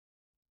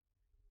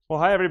Well,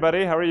 hi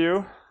everybody. How are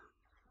you?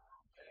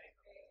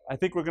 I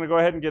think we're going to go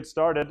ahead and get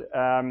started.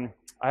 I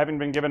haven't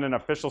been given an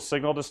official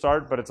signal to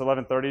start, but it's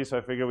 11:30, so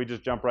I figure we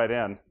just jump right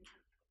in.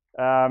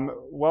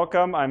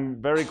 Welcome.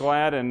 I'm very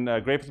glad and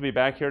grateful to be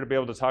back here to be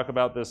able to talk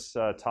about this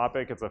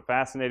topic. It's a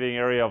fascinating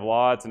area of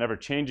law. It's an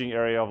ever-changing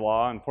area of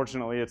law.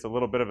 Unfortunately, it's a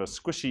little bit of a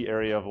squishy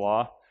area of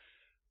law,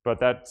 but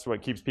that's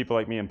what keeps people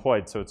like me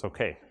employed, so it's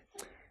okay.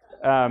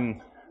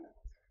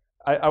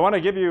 I want to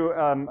give you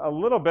a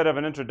little bit of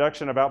an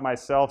introduction about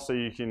myself so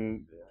you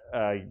can,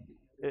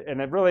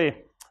 and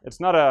it's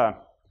not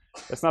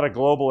a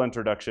global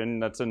introduction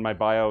that's in my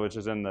bio, which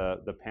is in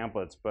the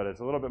pamphlets, but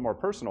it's a little bit more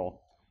personal.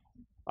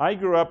 I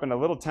grew up in a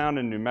little town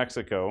in New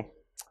Mexico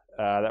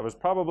that was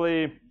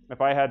probably,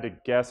 if I had to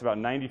guess, about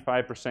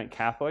 95%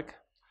 Catholic.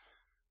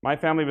 My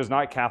family was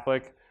not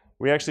Catholic.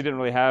 We actually didn't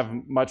really have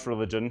much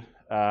religion.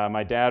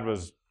 My dad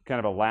was kind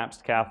of a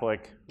lapsed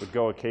Catholic, would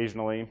go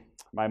occasionally.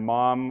 My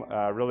mom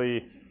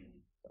really,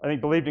 I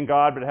think, believed in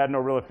God, but had no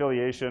real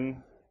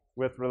affiliation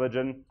with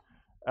religion.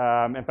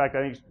 In fact,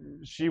 I think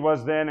she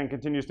was then and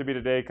continues to be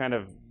today kind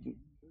of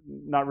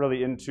not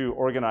really into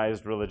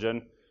organized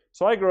religion.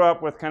 So I grew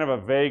up with kind of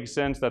a vague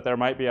sense that there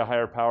might be a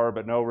higher power,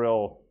 but no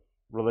real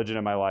religion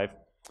in my life.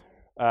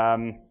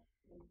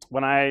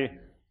 When I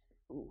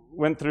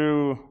went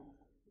through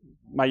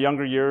my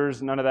younger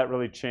years, none of that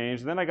really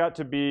changed. And then I got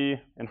to be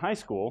in high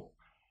school,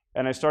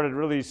 and I started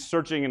really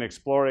searching and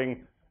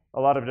exploring a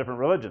lot of different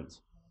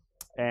religions.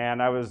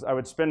 And I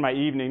would spend my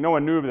evening, no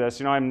one knew of this,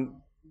 I'm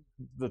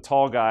the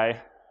tall guy,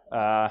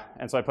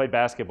 and so I played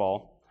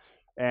basketball.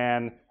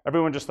 And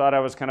everyone just thought I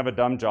was kind of a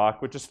dumb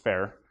jock, which is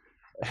fair.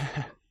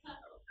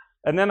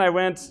 And then I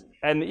went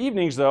in the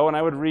evenings, though, and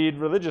I would read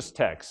religious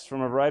texts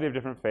from a variety of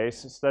different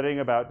faiths, studying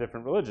about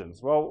different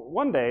religions. Well,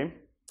 one day,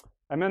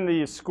 I'm in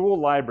the school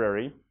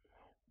library,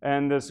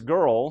 and this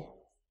girl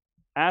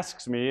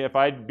asks me if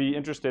I'd be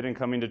interested in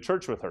coming to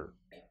church with her.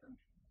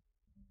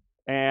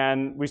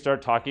 And we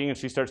start talking, and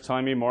she starts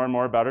telling me more and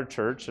more about her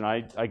church, and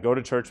I go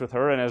to church with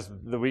her, and as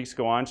the weeks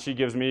go on, she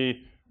gives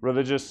me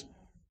religious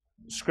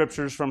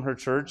scriptures from her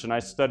church, and I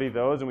study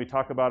those, and we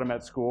talk about them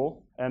at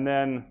school. And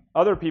then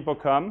other people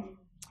come,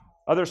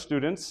 other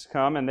students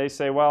come, and they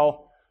say,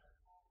 well,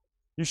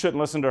 you shouldn't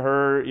listen to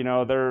her,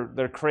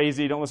 they're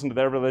crazy, don't listen to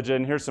their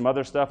religion, here's some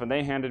other stuff, and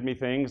they handed me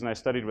things, and I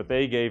studied what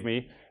they gave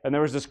me, and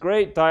there was this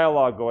great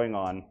dialogue going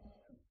on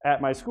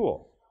at my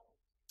school.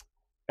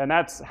 And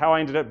that's how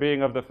I ended up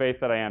being of the faith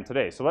that I am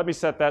today. So let me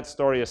set that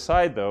story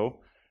aside,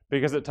 though,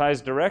 because it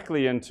ties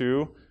directly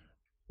into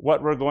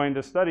what we're going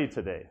to study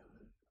today.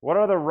 What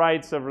are the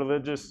rights of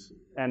religious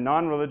and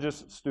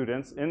non-religious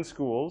students in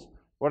schools?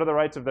 What are the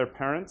rights of their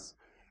parents?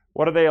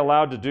 What are they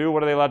allowed to do?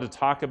 What are they allowed to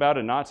talk about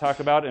and not talk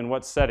about? In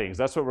what settings?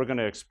 That's what we're going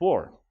to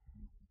explore.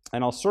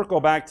 And I'll circle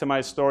back to my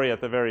story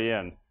at the very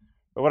end.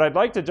 But what I'd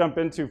like to jump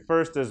into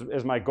first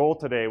is my goal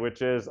today,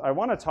 which is I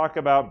want to talk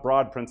about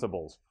broad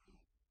principles.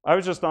 I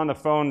was just on the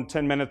phone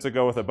 10 minutes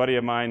ago with a buddy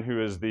of mine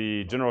who is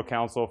the general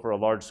counsel for a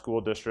large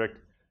school district,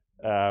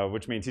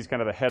 which means he's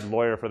kind of the head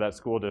lawyer for that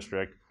school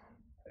district.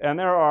 And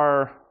there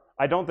are,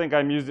 I don't think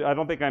I'm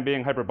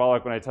being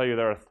hyperbolic when I tell you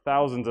there are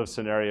thousands of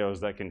scenarios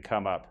that can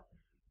come up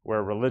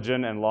where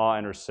religion and law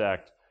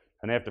intersect,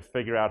 and they have to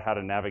figure out how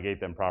to navigate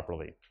them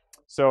properly.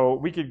 So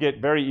we could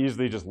get very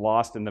easily just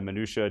lost in the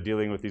minutia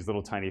dealing with these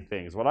little tiny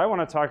things. What I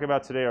want to talk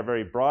about today are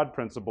very broad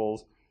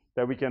principles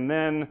that we can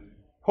then,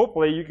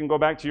 hopefully you can go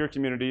back to your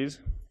communities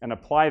and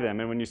apply them,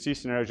 and when you see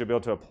scenarios, you'll be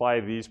able to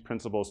apply these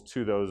principles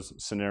to those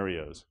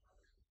scenarios.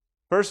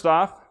 First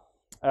off,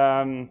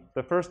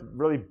 the first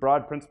really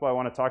broad principle I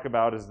want to talk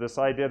about is this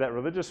idea that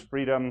religious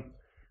freedom,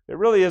 it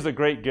really is a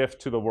great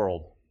gift to the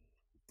world.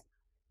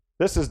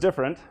 This is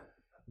different.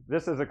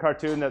 This is a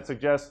cartoon that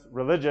suggests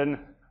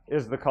religion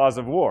is the cause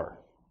of war,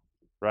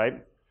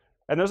 right?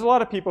 And there's a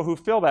lot of people who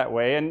feel that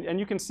way, and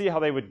you can see how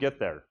they would get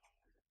there.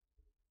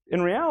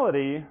 In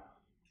reality,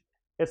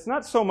 it's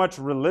not so much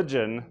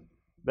religion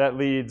that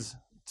leads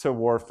to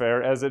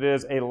warfare as it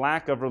is a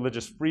lack of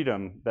religious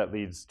freedom that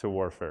leads to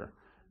warfare.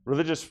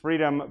 Religious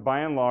freedom, by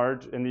and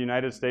large, in the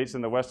United States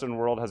and the Western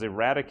world has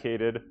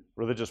eradicated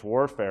religious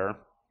warfare.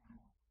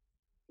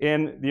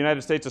 In the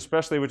United States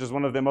especially, which is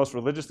one of the most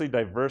religiously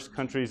diverse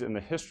countries in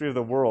the history of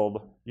the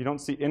world, you don't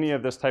see any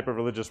of this type of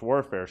religious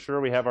warfare. Sure,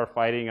 we have our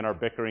fighting and our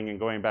bickering and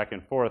going back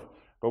and forth,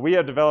 but we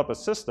have developed a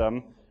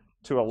system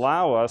to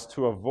allow us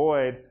to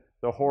avoid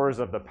the horrors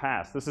of the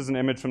past. This is an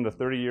image from the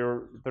 30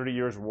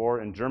 years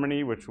war in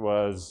Germany, which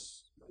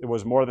was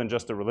more than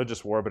just a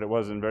religious war, but it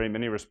was in very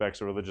many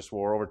respects a religious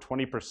war. Over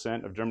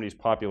 20% of Germany's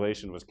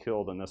population was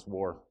killed in this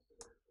war.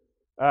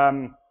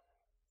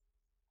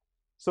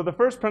 So the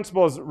first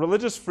principle is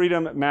religious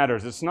freedom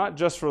matters. It's not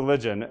just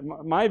religion.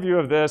 My view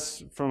of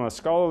this from a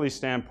scholarly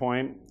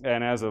standpoint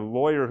and as a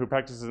lawyer who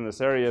practices in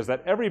this area is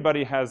that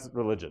everybody has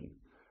religion.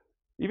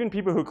 Even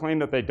people who claim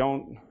that they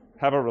don't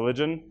have a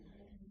religion,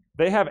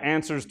 they have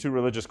answers to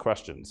religious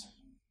questions,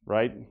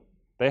 right?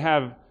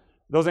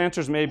 Those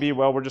answers may be,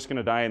 well, we're just going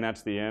to die and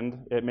that's the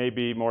end. It may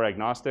be more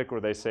agnostic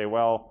where they say,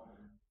 well,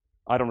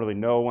 I don't really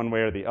know one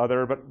way or the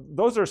other, but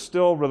those are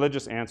still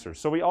religious answers.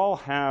 So we all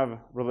have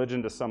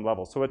religion to some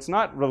level. So it's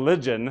not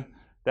religion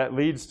that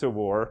leads to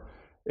war.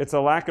 It's a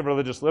lack of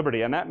religious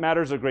liberty, and that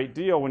matters a great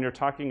deal when you're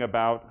talking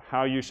about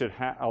how you should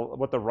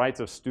what the rights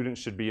of students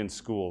should be in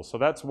schools. So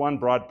that's one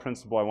broad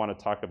principle I want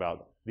to talk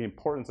about, the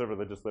importance of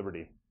religious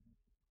liberty.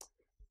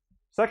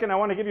 Second, I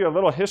want to give you a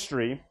little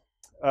history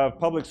of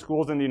public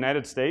schools in the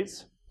United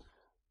States.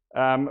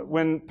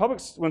 When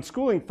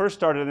schooling first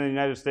started in the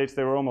United States,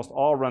 they were almost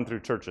all run through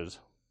churches,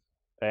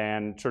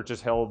 and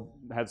churches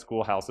had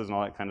schoolhouses and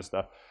all that kind of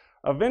stuff.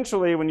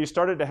 Eventually, when you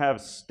started to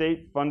have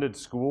state-funded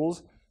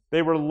schools,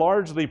 they were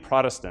largely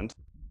Protestant,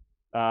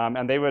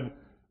 and they would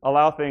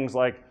allow things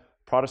like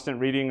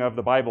Protestant reading of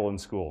the Bible in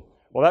school.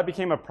 Well, that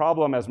became a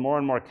problem as more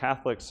and more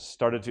Catholics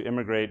started to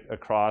immigrate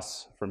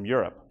across from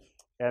Europe.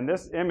 And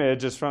this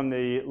image is from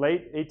the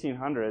late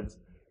 1800s.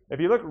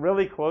 If you look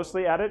really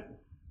closely at it,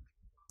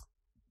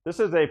 this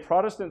is a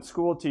Protestant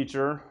school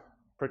teacher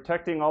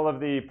protecting all of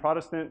the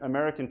Protestant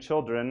American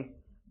children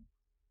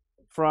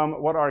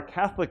from what are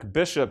Catholic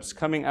bishops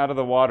coming out of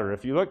the water.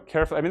 If you look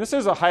carefully, I mean, this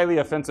is a highly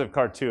offensive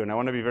cartoon. I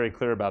want to be very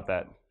clear about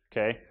that,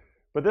 okay?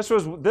 But this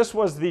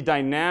was the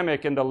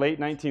dynamic in the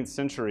late 19th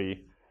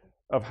century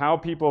of how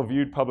people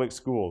viewed public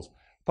schools.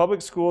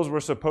 Public schools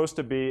were supposed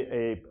to be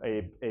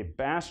a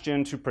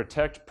bastion to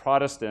protect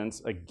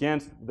Protestants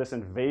against this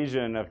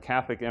invasion of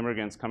Catholic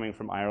immigrants coming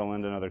from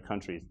Ireland and other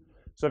countries.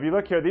 So if you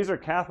look here, these are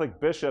Catholic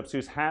bishops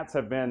whose hats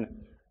have been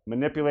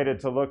manipulated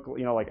to look,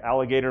 like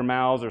alligator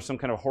mouths or some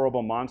kind of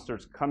horrible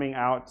monsters coming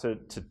out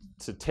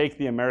to take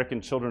the American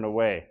children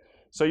away.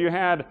 So you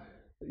had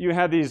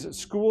these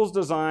schools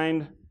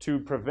designed to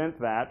prevent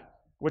that,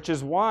 which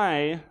is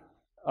why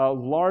a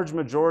large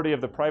majority of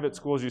the private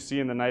schools you see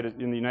in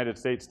the United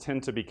States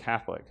tend to be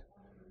Catholic.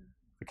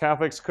 The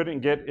Catholics couldn't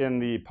get in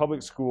the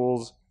public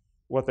schools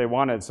what they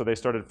wanted, so they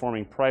started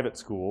forming private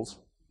schools,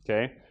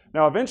 okay?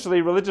 Now,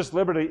 eventually, religious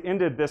liberty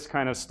ended this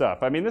kind of stuff.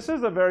 I mean, this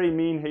is a very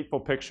mean, hateful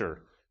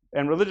picture,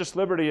 and religious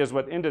liberty is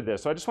what ended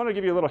this. So I just want to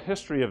give you a little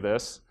history of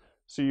this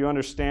so you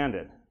understand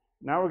it.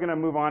 Now we're going to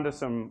move on to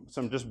some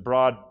just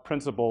broad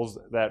principles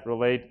that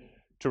relate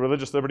to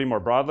religious liberty more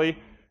broadly,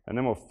 and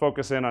then we'll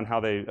focus in on how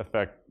they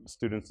affect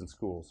students in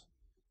schools.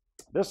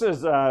 This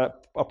is a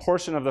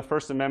portion of the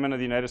First Amendment of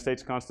the United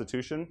States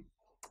Constitution.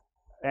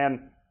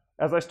 And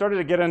as I started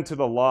to get into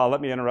the law,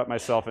 let me interrupt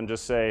myself and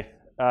just say,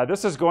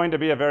 this is going to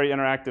be a very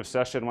interactive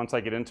session once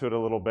I get into it a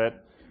little bit,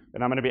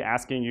 and I'm going to be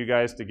asking you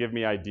guys to give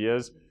me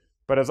ideas.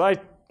 But as I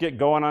get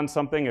going on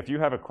something, if you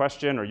have a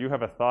question or you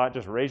have a thought,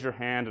 just raise your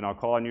hand and I'll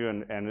call on you,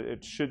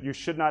 and you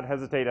should not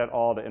hesitate at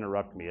all to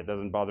interrupt me. It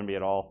doesn't bother me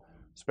at all,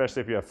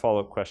 especially if you have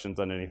follow-up questions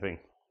on anything.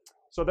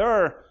 So there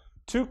are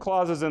two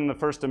clauses in the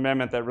First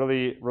Amendment that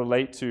really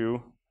relate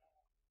to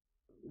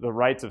the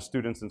rights of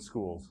students in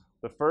schools.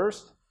 The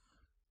first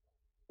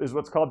is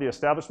what's called the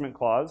Establishment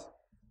Clause.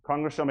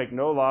 Congress shall make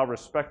no law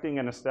respecting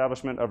an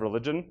establishment of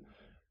religion.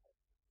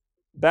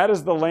 That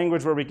is the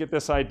language where we get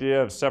this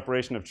idea of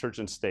separation of church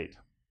and state.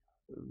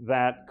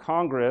 That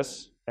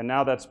Congress, and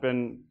now that's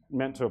been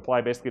meant to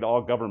apply basically to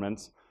all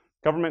governments,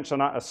 government shall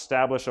not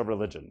establish a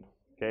religion.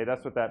 Okay,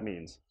 that's what that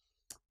means.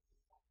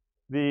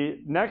 The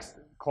next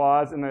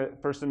clause in the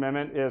First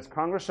Amendment is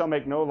Congress shall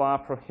make no law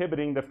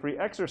prohibiting the free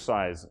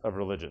exercise of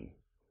religion.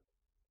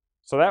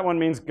 So that one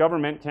means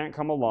government can't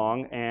come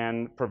along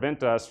and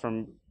prevent us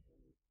from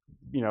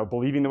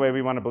believing the way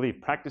we want to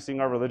believe,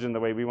 practicing our religion the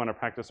way we want to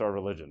practice our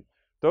religion.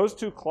 Those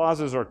two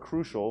clauses are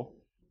crucial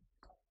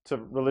to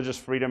religious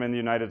freedom in the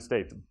United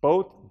States.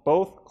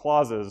 Both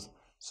clauses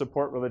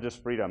support religious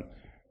freedom.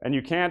 And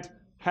you can't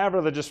have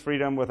religious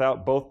freedom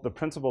without both the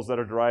principles that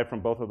are derived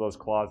from both of those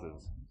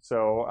clauses.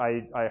 So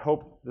I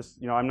hope this,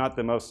 I'm not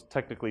the most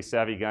technically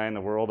savvy guy in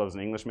the world. I was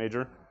an English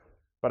major.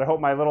 But I hope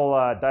my little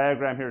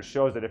diagram here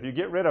shows that if you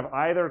get rid of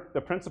either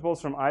the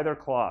principles from either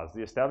clause,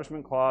 the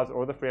Establishment Clause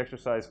or the Free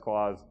Exercise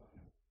Clause,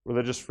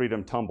 religious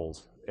freedom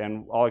tumbles.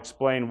 And I'll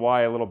explain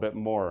why a little bit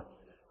more.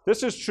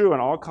 This is true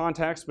in all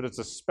contexts, but it's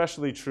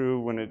especially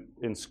true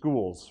in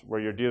schools, where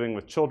you're dealing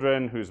with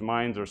children whose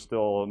minds are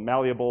still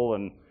malleable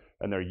and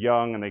they're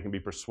young and they can be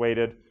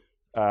persuaded.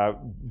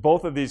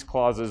 Both of these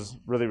clauses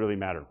really, really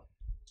matter.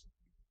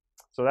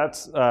 So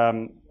that's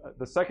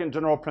the second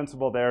general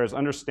principle there is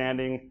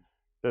understanding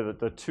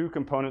the two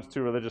components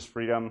to religious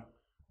freedom,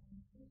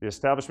 the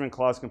Establishment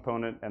Clause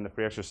component and the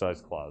Free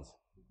Exercise Clause.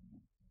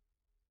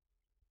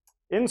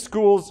 In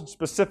schools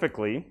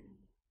specifically,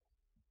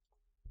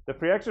 the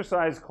Free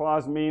Exercise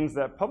Clause means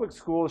that public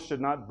schools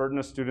should not burden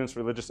a student's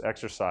religious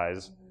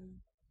exercise,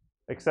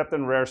 except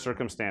in rare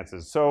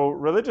circumstances. So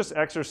religious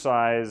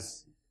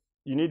exercise,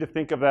 you need to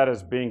think of that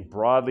as being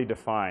broadly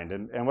defined.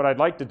 And what I'd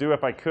like to do,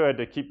 if I could,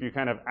 to keep you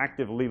kind of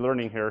actively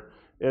learning here,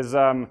 is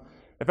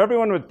if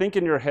everyone would think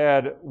in your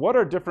head, what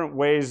are different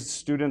ways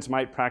students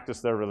might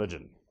practice their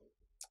religion?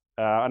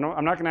 I'm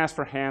not going to ask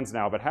for hands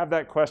now, but have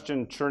that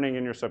question churning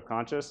in your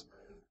subconscious.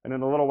 And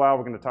in a little while,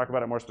 we're going to talk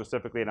about it more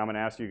specifically, and I'm going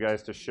to ask you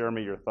guys to share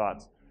me your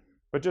thoughts.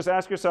 But just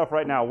ask yourself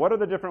right now, what are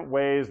the different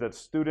ways that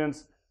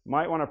students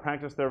might want to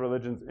practice their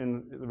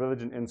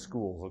religion in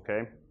schools,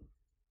 okay?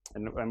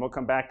 And we'll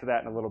come back to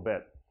that in a little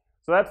bit.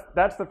 So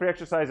that's the free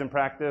exercise in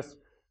practice,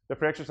 the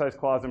free exercise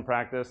clause in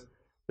practice.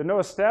 The no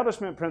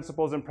establishment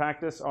principles in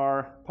practice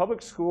are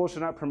public schools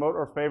should not promote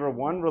or favor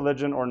one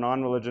religion or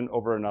non-religion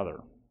over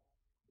another.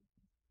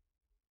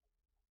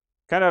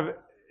 Kind of,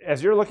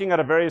 as you're looking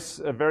at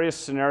various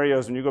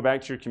scenarios, when you go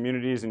back to your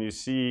communities and you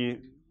see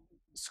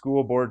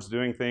school boards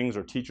doing things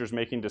or teachers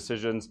making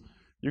decisions,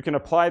 you can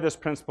apply this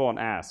principle and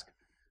ask,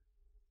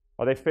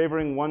 are they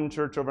favoring one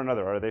church over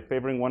another? Are they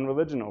favoring one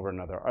religion over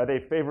another? Are they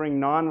favoring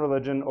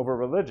non-religion over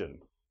religion?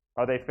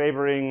 Are they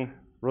favoring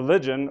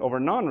religion over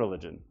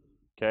non-religion?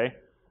 Okay?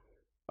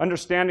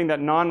 Understanding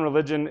that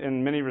non-religion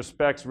in many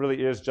respects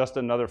really is just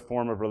another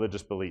form of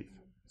religious belief.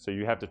 So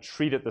you have to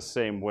treat it the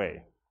same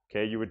way.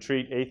 Okay? You would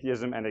treat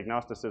atheism and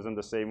agnosticism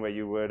the same way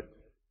you would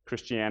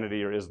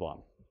Christianity or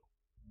Islam.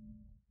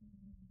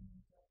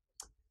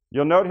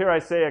 You'll note here I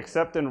say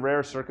except in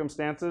rare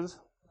circumstances.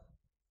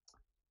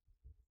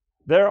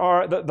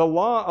 The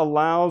law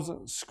allows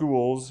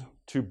schools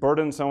to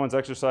burden someone's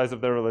exercise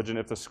of their religion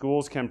if the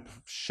schools can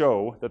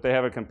show that they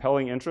have a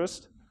compelling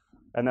interest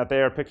and that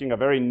they are picking a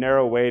very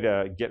narrow way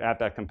to get at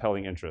that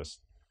compelling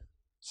interest.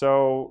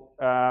 So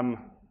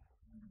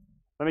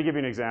let me give you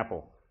an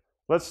example.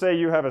 Let's say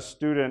you have a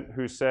student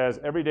who says,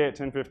 every day at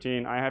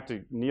 10:15, I have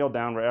to kneel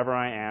down wherever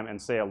I am and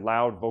say a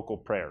loud vocal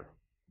prayer.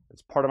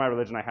 It's part of my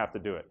religion, I have to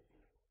do it.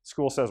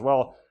 School says,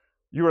 well,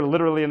 you are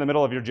literally in the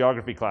middle of your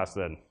geography class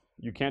then.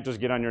 You can't just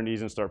get on your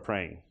knees and start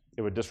praying.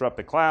 It would disrupt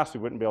the class, we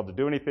wouldn't be able to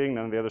do anything,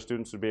 none of the other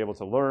students would be able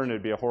to learn,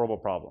 it'd be a horrible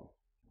problem.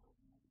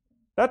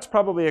 That's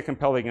probably a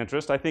compelling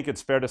interest. I think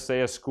it's fair to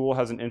say a school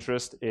has an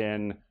interest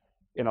in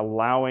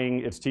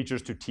allowing its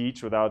teachers to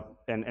teach without,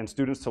 and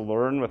students to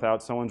learn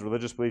without someone's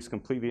religious beliefs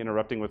completely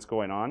interrupting what's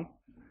going on.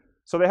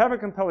 So they have a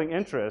compelling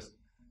interest.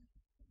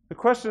 The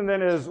question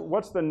then is,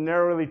 what's the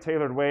narrowly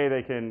tailored way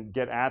they can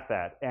get at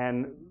that?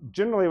 And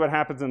generally what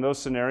happens in those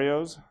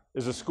scenarios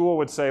is a school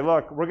would say,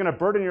 look, we're going to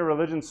burden your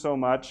religion so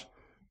much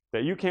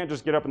that you can't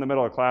just get up in the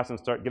middle of class and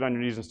get on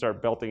your knees and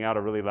start belting out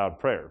a really loud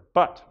prayer.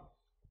 But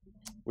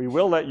we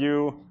will let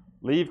you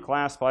leave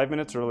class 5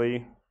 minutes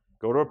early,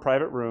 go to a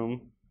private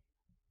room,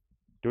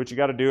 do what you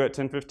got to do at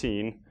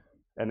 10:15,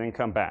 and then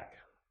come back,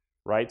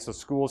 right? So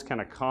schools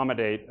can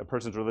accommodate a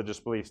person's religious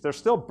beliefs. They're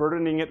still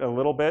burdening it a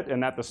little bit in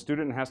that the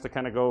student has to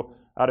kind of go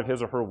out of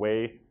his or her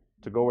way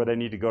to go where they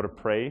need to go to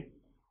pray.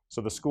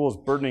 So the school is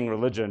burdening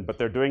religion, but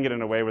they're doing it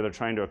in a way where they're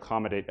trying to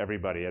accommodate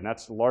everybody, and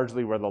that's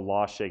largely where the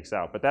law shakes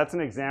out. But that's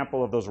an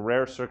example of those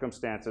rare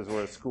circumstances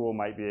where a school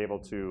might be able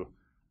to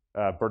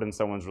burden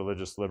someone's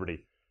religious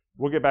liberty.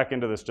 We'll get back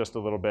into this just a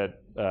little bit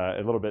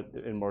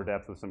in more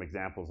depth with some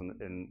examples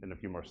in a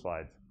few more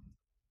slides.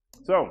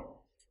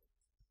 So,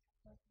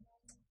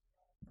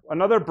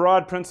 another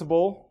broad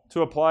principle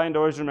to apply and to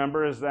always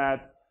remember is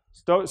that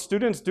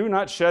students do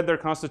not shed their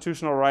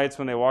constitutional rights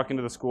when they walk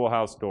into the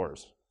schoolhouse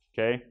doors,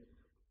 okay?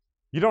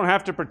 You don't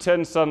have to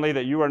pretend suddenly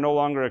that you are no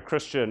longer a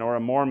Christian or a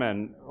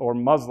Mormon or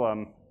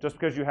Muslim just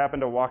because you happen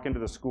to walk into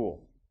the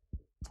school.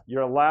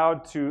 You're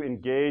allowed to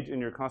engage in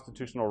your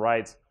constitutional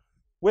rights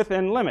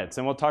within limits,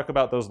 and we'll talk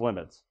about those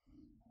limits.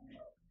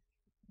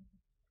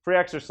 Free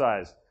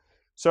exercise.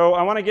 So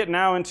I want to get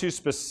now into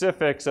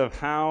specifics of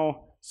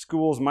how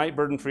schools might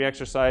burden free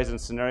exercise in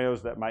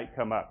scenarios that might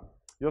come up.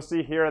 You'll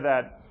see here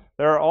that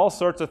there are all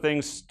sorts of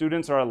things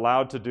students are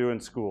allowed to do in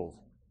schools.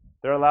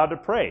 They're allowed to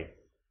pray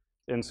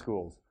in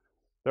schools.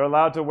 They're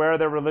allowed to wear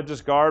their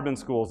religious garb in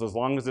schools as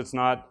long as it's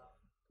not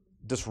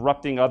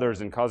disrupting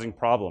others and causing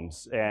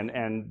problems.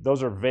 And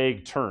those are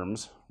vague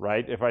terms,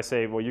 right? If I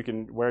say, well, you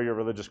can wear your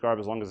religious garb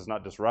as long as it's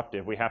not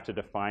disruptive, we have to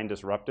define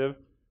disruptive.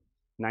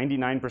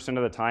 99%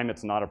 of the time,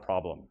 it's not a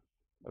problem.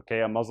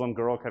 Okay, a Muslim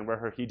girl can wear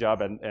her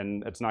hijab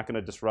and it's not going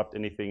to disrupt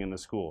anything in the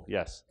school.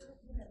 Yes?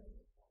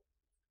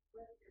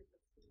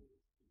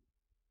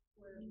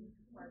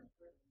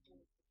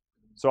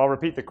 So I'll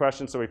repeat the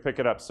question so we pick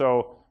it up.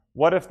 So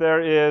what if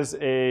there is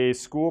a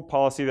school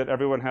policy that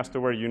everyone has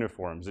to wear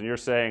uniforms? And you're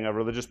saying a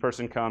religious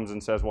person comes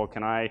and says, well,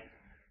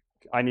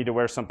 I need to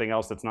wear something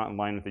else that's not in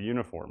line with the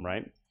uniform,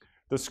 right?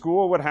 The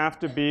school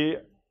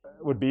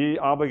would be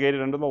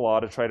obligated under the law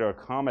to try to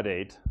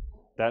accommodate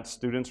that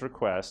student's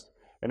request.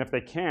 And if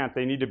they can't,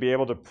 they need to be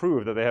able to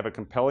prove that they have a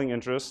compelling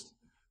interest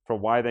for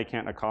why they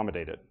can't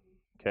accommodate it,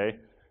 okay?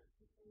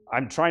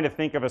 I'm trying to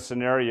think of a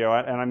scenario,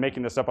 and I'm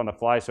making this up on the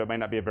fly, so it might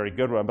not be a very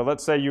good one, but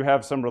let's say you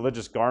have some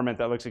religious garment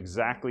that looks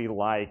exactly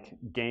like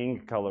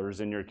gang colors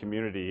in your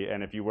community,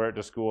 and if you wear it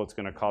to school, it's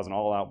going to cause an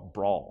all-out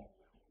brawl.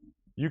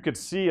 You could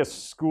see a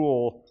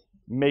school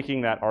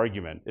making that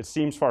argument. It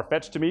seems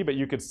far-fetched to me, but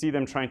you could see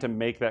them trying to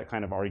make that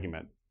kind of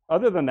argument.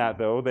 Other than that,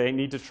 though, they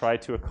need to try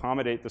to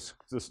accommodate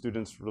the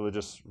student's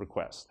religious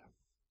request.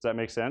 Does that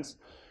make sense?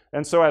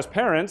 And so as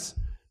parents,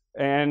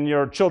 and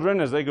your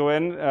children, as they go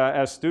in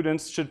as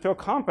students, should feel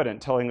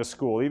confident telling the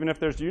school, even if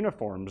there's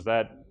uniforms,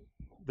 that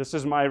this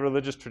is my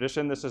religious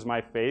tradition, this is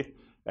my faith,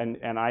 and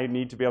I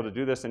need to be able to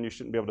do this, and you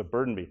shouldn't be able to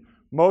burden me.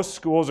 Most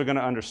schools are going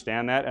to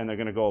understand that, and they're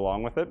going to go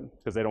along with it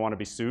because they don't want to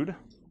be sued.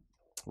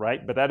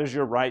 right? But that is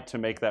your right to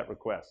make that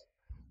request.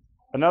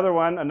 Another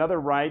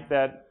right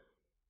that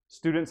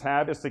students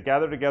have is to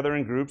gather together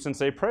in groups and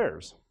say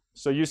prayers.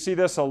 So you see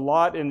this a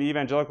lot in the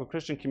evangelical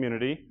Christian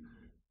community.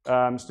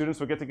 Students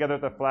will get together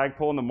at the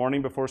flagpole in the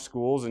morning before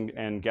schools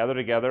and gather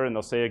together, and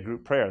they'll say a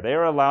group prayer. They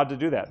are allowed to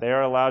do that. They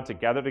are allowed to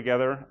gather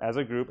together as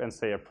a group and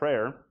say a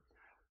prayer.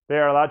 They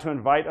are allowed to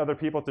invite other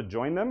people to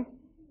join them.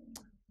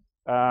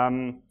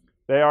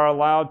 They are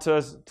allowed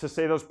to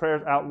say those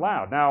prayers out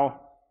loud.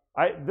 Now,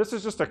 this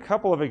is just a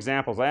couple of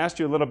examples. I asked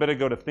you a little bit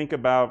ago to think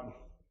about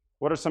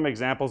what are some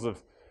examples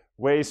of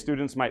ways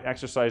students might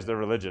exercise their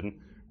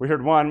religion. We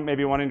heard one,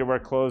 maybe wanting to wear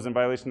clothes in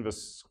violation of the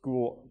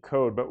school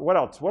code, but what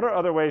else? What are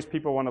other ways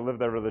people want to live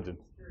their religion?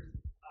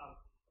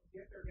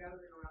 If they're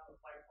gathering around the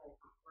flagpole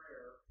for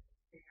prayer,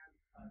 can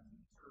a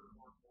teacher or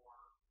more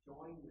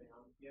join them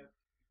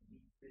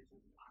if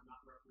I'm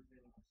not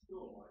representing the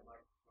school? I'd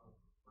like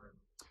to pray.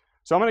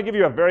 So I'm going to give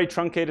you a very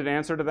truncated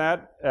answer to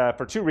that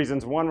for two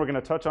reasons. One, we're going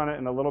to touch on it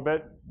in a little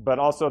bit, but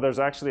also there's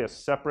actually a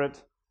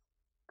separate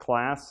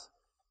class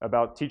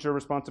about teacher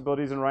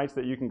responsibilities and rights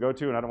that you can go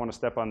to, and I don't want to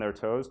step on their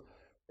toes.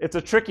 It's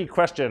a tricky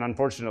question,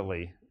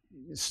 unfortunately.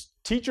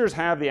 Teachers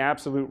have the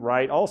absolute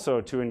right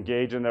also to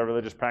engage in their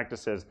religious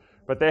practices,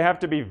 but they have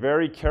to be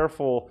very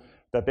careful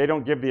that they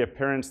don't give the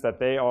appearance that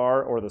they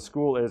are or the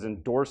school is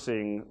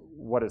endorsing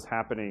what is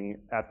happening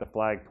at the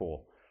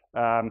flagpole.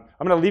 I'm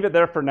going to leave it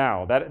there for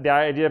now, the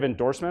idea of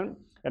endorsement,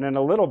 and in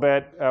a little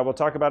bit, we'll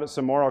talk about it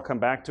some more. I'll come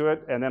back to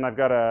it, and then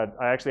I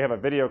actually have a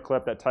video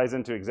clip that ties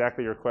into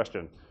exactly your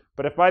question.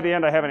 But if by the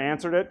end I haven't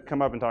answered it,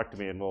 come up and talk to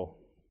me, and we'll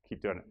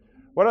keep doing it.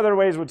 What other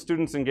ways would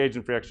students engage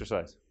in free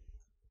exercise?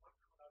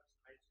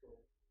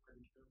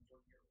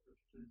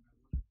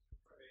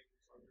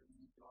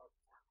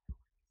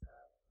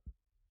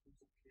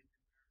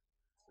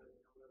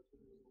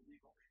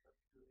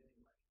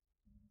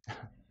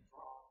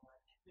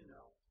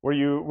 Were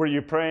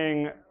you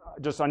praying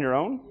just on your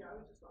own? Yeah, I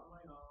was just on my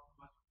own.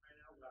 I wasn't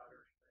praying out loud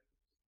or anything.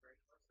 Praying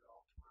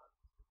myself.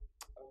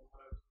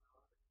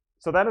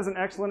 So that is an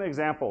excellent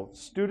example.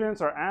 Students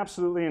are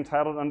absolutely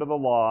entitled under the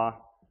law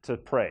to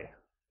pray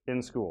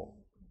in school,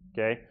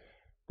 okay?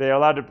 They are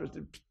allowed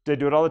to, they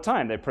do it all the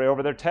time. They pray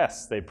over their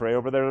tests. They pray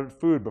over their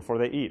food before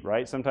they eat,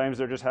 right? Sometimes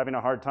they're just having a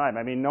hard time.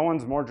 I mean, no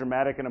one's more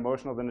dramatic and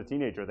emotional than a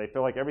teenager. They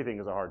feel like everything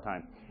is a hard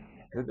time,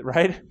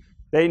 right?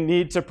 They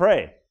need to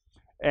pray.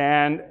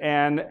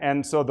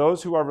 And so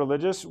those who are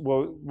religious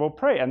will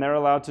pray, and they're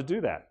allowed to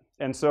do that.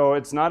 And so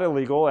it's not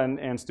illegal,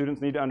 and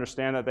students need to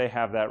understand that they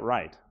have that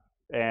right.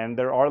 And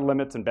there are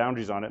limits and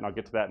boundaries on it, and I'll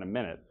get to that in a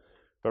minute.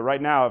 But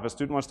right now, if a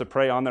student wants to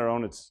pray on their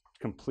own, it's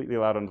completely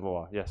allowed under the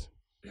law. Yes?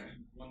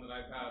 One that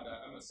I've had,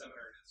 I'm a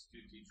seminary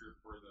institute teacher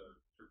for the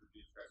Church of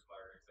Jesus Christ of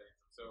Latter-day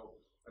Saints. So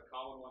a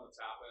common one that's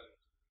happened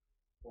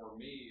for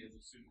me is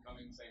a student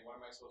coming and saying, what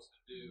am I supposed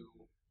to do?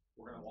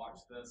 We're going to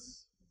watch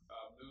this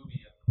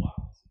movie in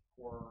class,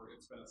 or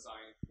it's been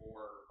assigned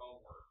for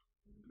homework,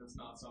 and it's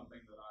not something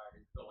that I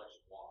feel I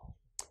should watch.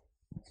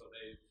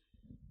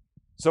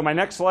 So my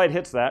next slide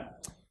hits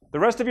that. The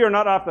rest of you are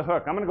not off the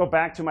hook. I'm going to go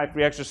back to my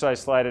free exercise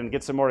slide and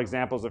get some more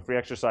examples of free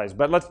exercise.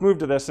 But let's move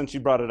to this since you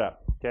brought it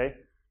up, okay?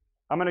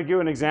 I'm going to give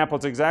an example.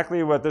 It's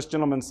exactly what this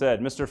gentleman said,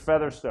 Mr.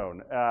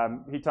 Featherstone.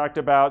 He talked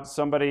about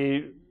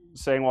somebody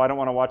saying, well, I don't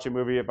want to watch a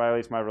movie. It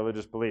violates my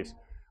religious beliefs.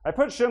 I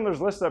put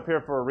Schindler's List up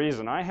here for a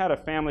reason. I had a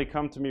family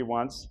come to me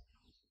once,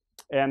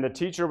 and the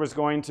teacher was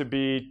going to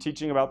be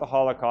teaching about the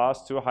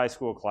Holocaust to a high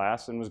school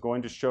class and was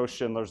going to show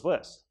Schindler's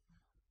List.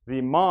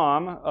 The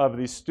mom of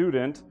the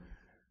student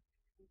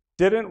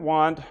didn't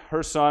want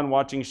her son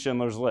watching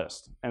Schindler's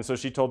List. And so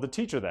she told the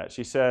teacher that.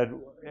 She said,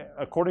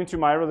 according to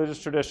my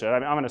religious tradition,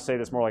 I'm going to say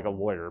this more like a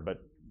lawyer, but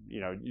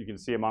you can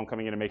see a mom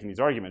coming in and making these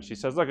arguments. She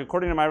says, look,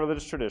 according to my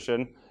religious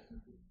tradition,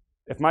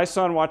 if my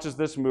son watches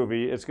this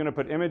movie, it's going to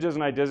put images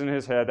and ideas in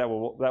his head that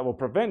will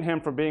prevent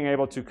him from being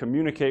able to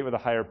communicate with a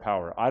higher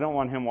power. I don't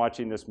want him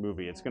watching this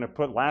movie. It's going to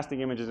put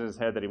lasting images in his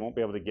head that he won't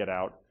be able to get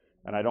out,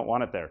 and I don't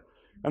want it there.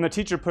 And the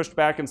teacher pushed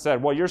back and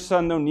said, well, your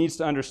son, though, needs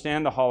to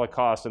understand the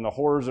Holocaust and the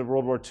horrors of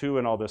World War II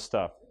and all this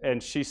stuff.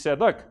 And she said,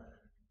 look,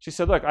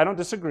 I don't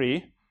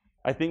disagree.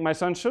 I think my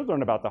son should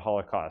learn about the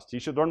Holocaust. He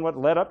should learn what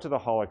led up to the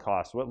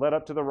Holocaust, what led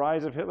up to the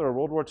rise of Hitler,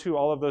 World War II,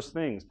 all of those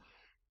things.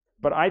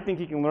 But I think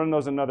he can learn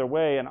those another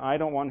way, and I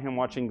don't want him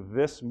watching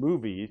this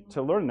movie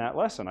to learn that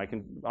lesson.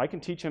 I can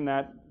teach him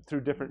that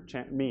through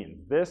different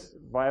means. This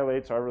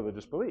violates our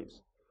religious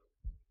beliefs.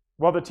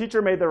 Well, the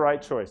teacher made the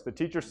right choice. The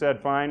teacher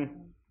said,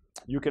 fine,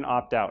 you can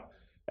opt out.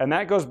 And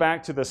that goes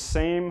back to the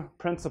same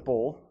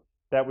principle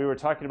that we were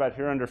talking about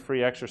here under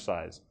free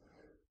exercise.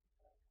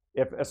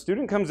 If a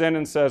student comes in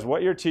and says,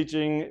 what you're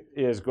teaching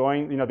is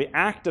the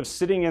act of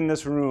sitting in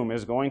this room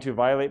is going to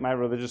violate my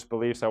religious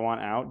beliefs, I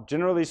want out.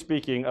 Generally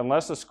speaking,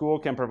 unless a school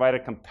can provide a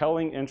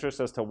compelling interest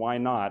as to why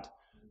not,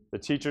 the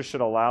teacher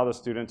should allow the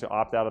student to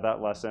opt out of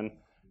that lesson.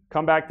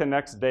 Come back the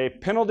next day,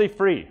 penalty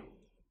free.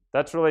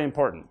 That's really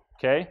important,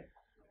 okay?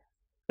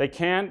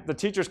 The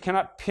teachers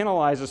cannot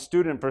penalize a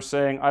student for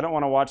saying, I don't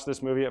want to watch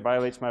this movie, it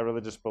violates my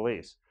religious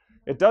beliefs.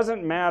 It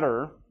doesn't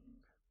matter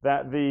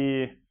that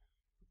the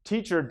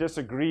teacher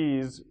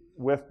disagrees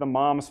with the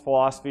mom's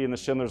philosophy in the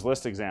Schindler's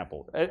List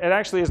example. It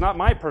actually is not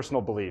my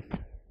personal belief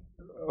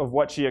of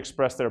what she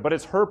expressed there, but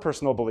it's her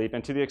personal belief,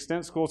 and to the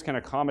extent schools can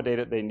accommodate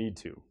it, they need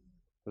to.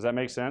 Does that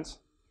make sense?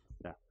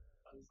 Yeah.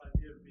 This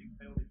idea of being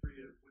penalty-free,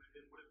 would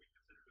it be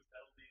considered a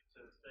penalty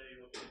to say,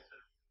 look,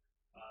 instead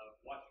of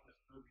watching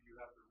this movie, you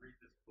have to read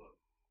this book?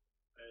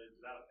 Is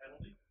that a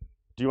penalty?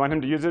 Do you want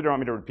him to use it or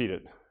want me to repeat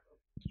it?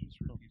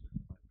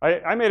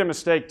 I made a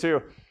mistake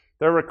too.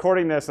 They're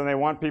recording this and they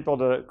want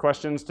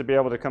questions to be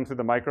able to come through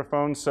the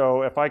microphone.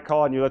 So if I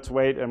call on you, let's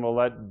wait and we'll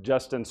let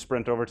Justin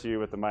sprint over to you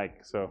with the mic.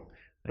 So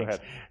go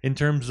ahead. In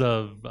terms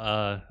of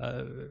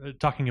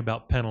talking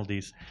about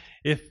penalties,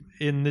 if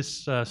in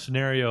this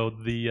scenario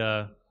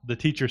the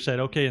teacher said,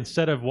 okay,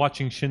 instead of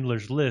watching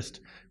Schindler's List,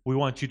 we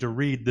want you to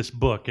read this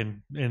book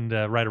and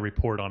write a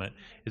report on it.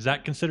 Is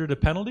that considered a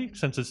penalty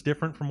since it's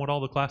different from what all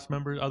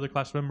the other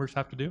class members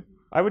have to do?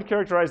 I would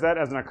characterize that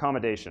as an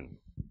accommodation.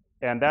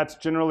 And that's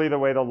generally the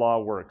way the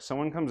law works.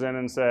 Someone comes in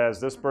and says,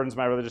 this burdens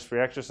my religious free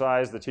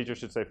exercise. The teacher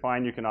should say,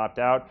 fine, you can opt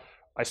out.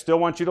 I still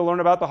want you to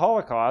learn about the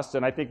Holocaust,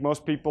 and I think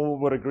most people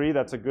would agree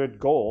that's a good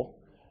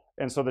goal.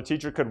 And so the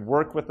teacher could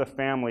work with the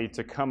family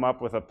to come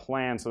up with a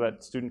plan so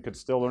that student could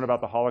still learn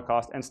about the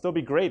Holocaust and still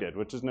be graded,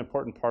 which is an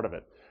important part of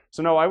it.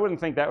 So no, I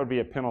wouldn't think that would be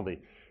a penalty.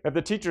 If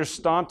the teacher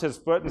stomped his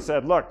foot and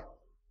said, look,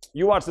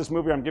 you watch this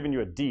movie, I'm giving you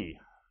a D,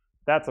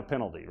 that's a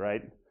penalty,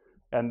 right?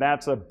 And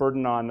that's a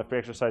burden on the free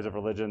exercise of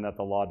religion that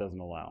the law doesn't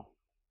allow.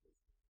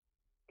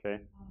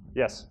 Okay?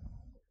 Yes?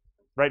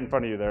 Right in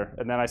front of you there.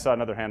 And then I saw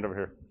another hand over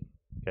here.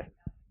 Okay.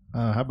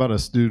 How about a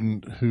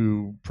student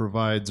who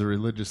provides a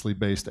religiously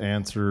based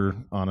answer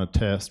on a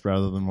test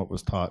rather than what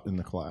was taught in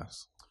the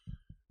class?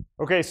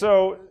 Okay,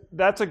 so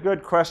that's a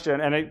good question.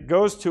 And it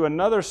goes to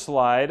another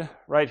slide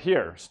right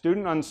here,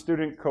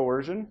 student-on-student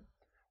coercion.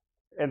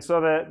 And so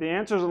the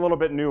answer is a little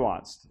bit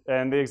nuanced.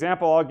 And the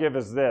example I'll give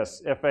is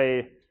this. If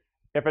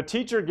a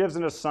teacher gives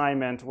an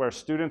assignment where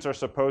students are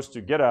supposed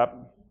to get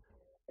up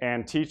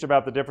and teach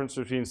about the difference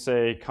between,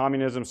 say,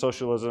 communism,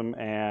 socialism,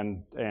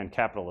 and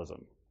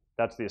capitalism,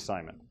 that's the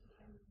assignment.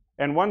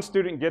 And one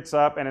student gets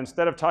up and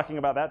instead of talking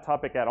about that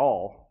topic at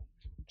all,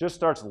 just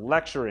starts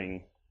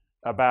lecturing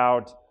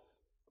about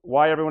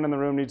why everyone in the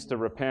room needs to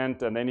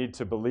repent and they need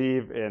to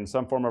believe in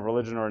some form of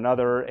religion or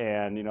another,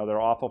 and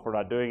they're awful for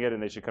not doing it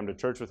and they should come to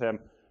church with him.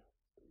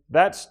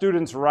 That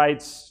student's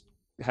rights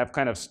have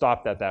kind of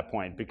stopped at that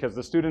point because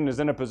the student is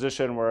in a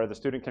position where the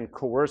student can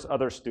coerce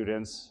other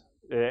students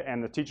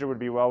and the teacher would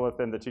be well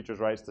within the teacher's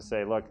rights to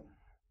say, look,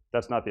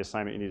 that's not the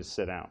assignment, you need to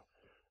sit down.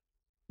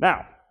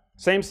 Now,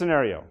 same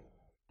scenario.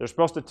 They're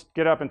supposed to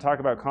get up and talk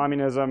about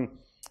communism,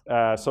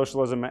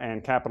 socialism,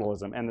 and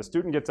capitalism. And the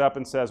student gets up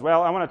and says,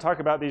 well, I want to talk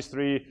about these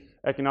three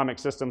economic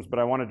systems, but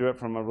I want to do it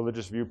from a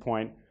religious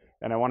viewpoint.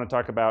 And I want to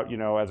talk about,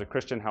 as a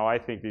Christian, how I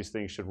think these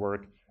things should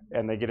work.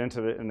 And they get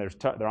into it, and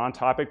they're on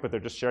topic, but they're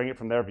just sharing it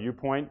from their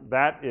viewpoint.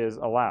 That is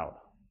allowed,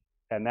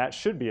 and that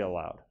should be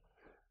allowed.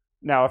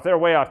 Now, if they're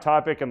way off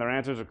topic and their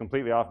answers are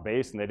completely off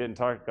base and they didn't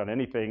talk on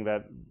anything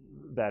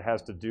that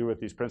has to do with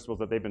these principles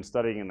that they've been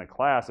studying in the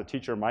class, a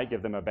teacher might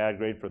give them a bad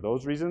grade for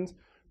those reasons,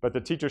 but the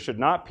teacher should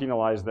not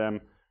penalize them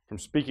from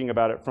speaking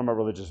about it from a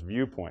religious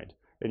viewpoint.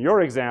 In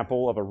your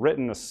example of a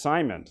written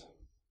assignment,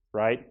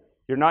 right,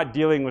 you're not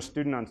dealing with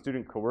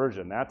student-on-student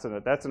coercion. That's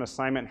an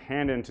assignment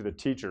handed to the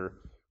teacher.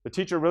 The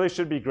teacher really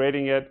should be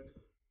grading it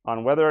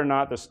on whether or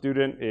not the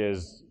student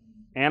is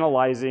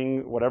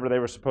analyzing whatever they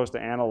were supposed to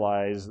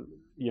analyze,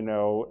 in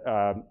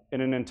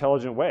an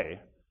intelligent way,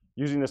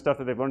 using the stuff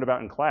that they've learned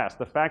about in class.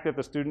 The fact that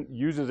the student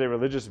uses a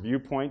religious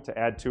viewpoint to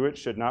add to it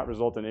should not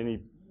result in any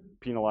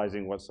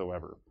penalizing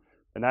whatsoever.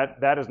 And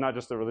that is not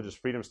just a religious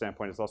freedom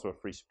standpoint, it's also a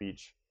free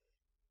speech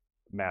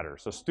matter.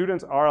 So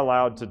students are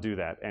allowed to do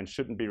that and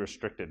shouldn't be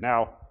restricted.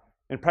 Now,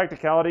 in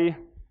practicality,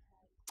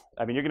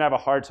 you're going to have a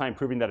hard time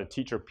proving that a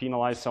teacher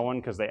penalized someone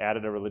because they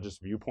added a religious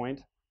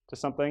viewpoint to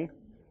something.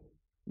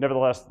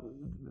 Nevertheless,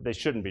 they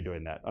shouldn't be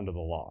doing that under the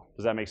law.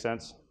 Does that make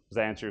sense? Does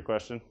that answer your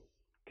question?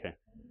 Okay.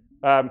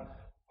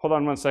 Hold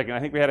on one second. I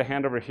think we had a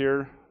hand over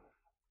here.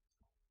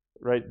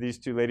 Right, these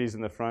two ladies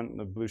in the front in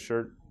the blue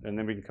shirt, and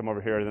then we can come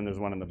over here, and then there's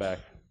one in the back.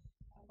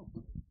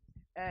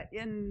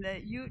 In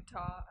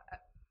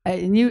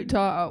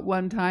Utah,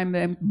 one time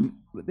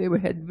they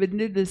had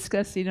been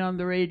discussing on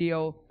the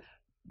radio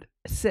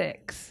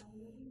sex.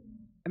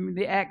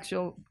 The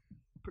actual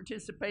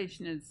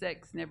participation in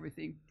sex and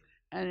everything.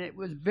 And it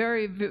was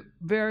very,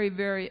 very,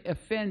 very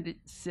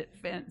offensive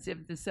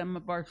to some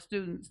of our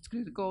students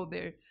to go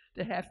there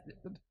to have to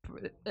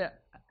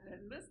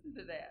and listen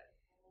to that.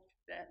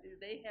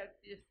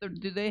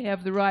 Do they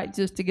have the right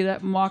just to get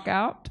up and walk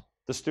out?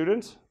 The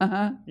students?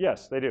 Uh-huh.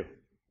 Yes, they do.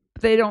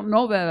 They don't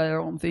know that, I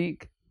don't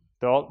think.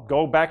 They'll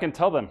go back and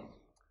tell them.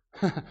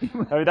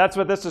 That's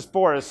what this is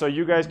for, is so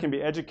you guys can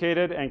be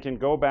educated and can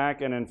go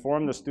back and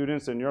inform the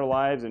students in your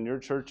lives, in your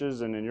churches,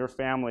 and in your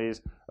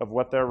families of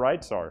what their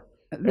rights are.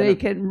 They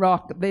can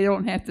rock. They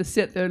don't have to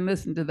sit there and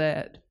listen to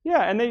that.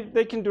 Yeah, and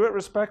they can do it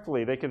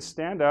respectfully. They can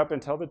stand up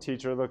and tell the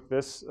teacher, look,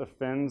 this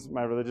offends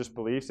my religious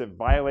beliefs. It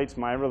violates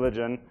my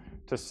religion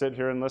to sit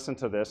here and listen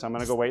to this. I'm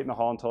going to go wait in the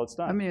hall until it's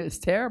done. I mean, it's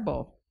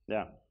terrible.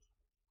 Yeah.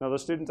 No, the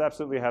students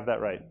absolutely have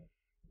that right.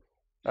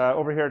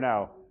 Over here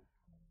now.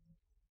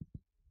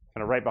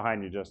 Kind of right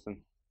behind you, Justin.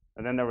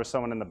 And then there was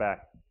someone in the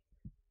back.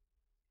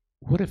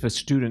 What if a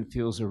student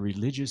feels a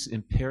religious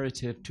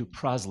imperative to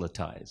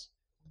proselytize?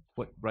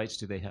 What rights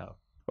do they have?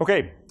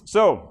 Okay,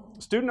 so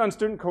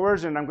student-on-student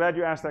coercion, I'm glad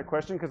you asked that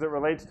question because it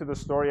relates to the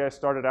story I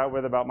started out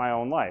with about my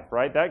own life,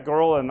 right? That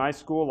girl in my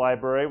school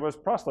library was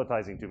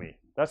proselytizing to me.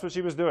 That's what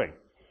she was doing.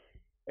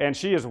 And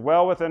she is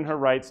well within her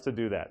rights to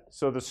do that.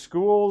 So the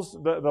schools,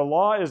 the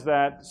law is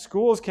that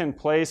schools can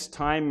place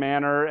time,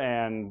 manner,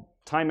 and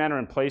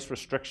place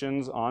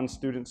restrictions on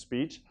student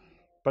speech,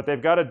 but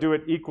they've got to do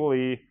it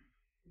equally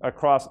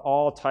across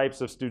all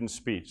types of student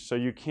speech. So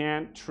you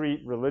can't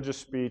treat religious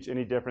speech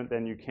any different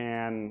than you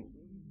can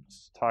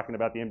talking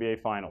about the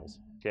NBA finals,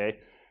 okay?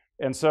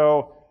 And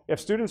so if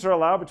students are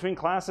allowed between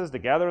classes to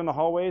gather in the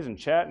hallways and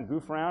chat and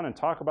goof around and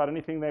talk about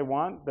anything they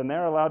want, then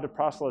they're allowed to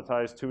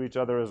proselytize to each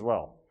other as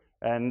well.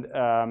 And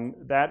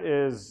that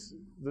is,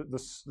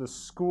 the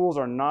schools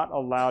are not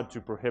allowed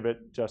to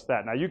prohibit just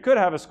that. Now, you could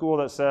have a school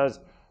that says,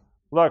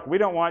 look, we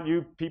don't want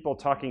you people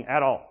talking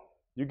at all.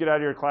 You get out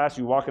of your class,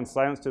 you walk in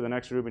silence to the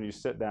next room, and you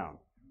sit down.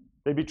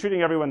 They'd be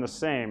treating everyone the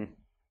same.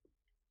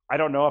 I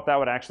don't know if that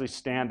would actually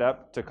stand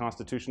up to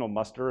constitutional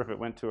muster if it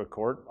went to a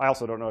court. I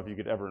also don't know if you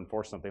could ever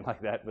enforce something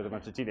like that with a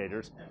bunch of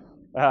teenagers.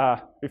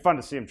 It'd be fun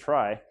to see them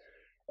try.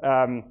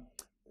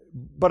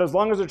 But as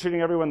long as they're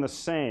treating everyone the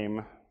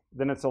same,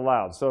 then it's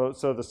allowed. So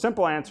the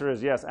simple answer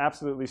is yes,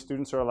 absolutely,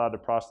 students are allowed to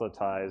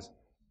proselytize,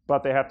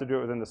 but they have to do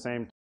it within the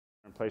same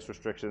and place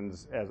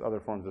restrictions as other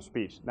forms of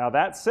speech. Now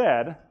that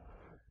said,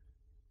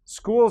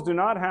 schools do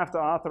not have to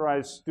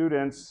authorize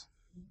students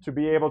to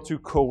be able to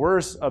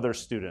coerce other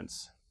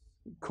students.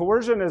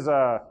 Coercion is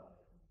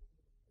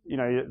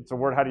it's a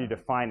word, how do you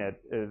define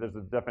it? There's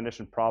a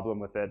definition problem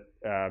with it,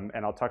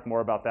 and I'll talk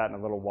more about that in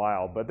a little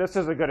while. But this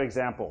is a good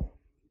example.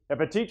 If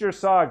a teacher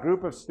saw a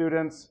group of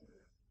students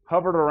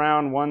hovered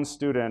around one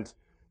student,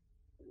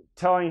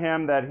 telling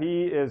him that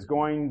he is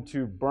going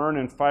to burn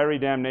in fiery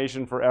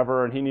damnation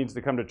forever and he needs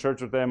to come to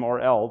church with them or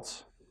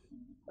else,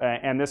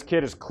 and this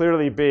kid is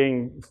clearly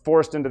being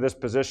forced into this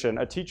position,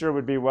 a teacher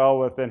would be well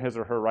within his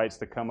or her rights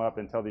to come up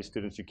and tell these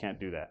students you can't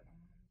do that.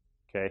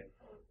 Okay?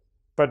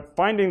 But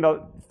finding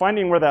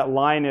where that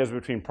line is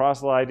between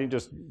proselyting,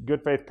 just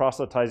good faith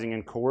proselytizing,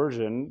 and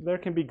coercion, there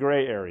can be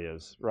gray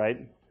areas, right?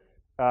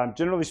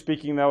 Generally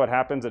speaking, though, it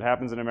happens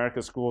in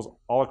America's schools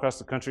all across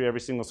the country every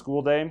single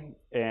school day,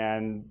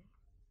 and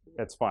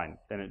it's fine,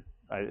 and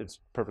it's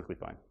perfectly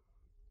fine.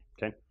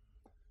 Okay?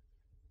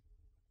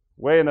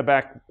 Way in the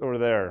back over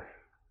there.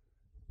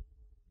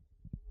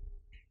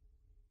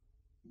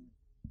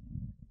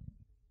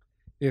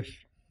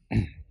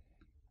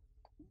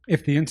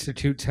 If the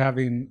institute's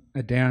having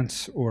a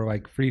dance or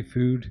like free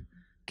food,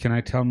 can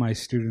I tell my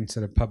students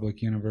at a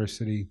public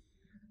university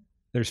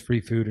there's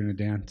free food and a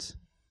dance?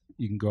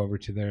 You can go over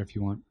to there if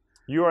you want.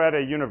 You are at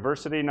a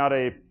university, not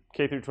a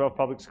K through 12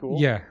 public school?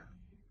 Yeah.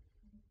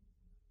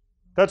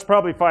 That's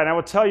probably fine. I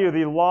will tell you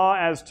the law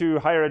as to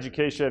higher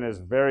education is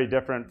very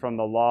different from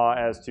the law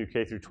as to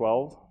K through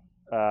 12.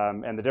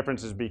 And the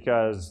difference is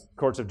because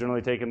courts have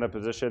generally taken the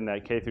position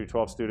that K through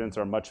 12 students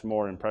are much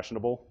more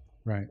impressionable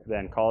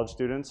than college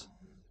students.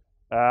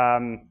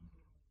 I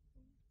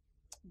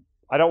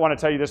don't want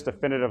to tell you this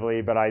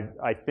definitively, but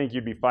I think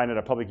you'd be fine at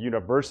a public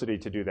university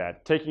to do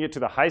that. Taking it to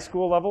the high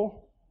school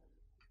level,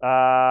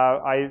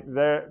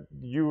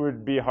 you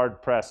would be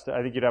hard pressed.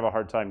 I think you'd have a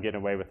hard time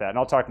getting away with that. And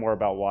I'll talk more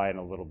about why in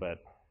a little bit.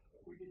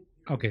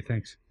 Okay,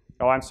 thanks.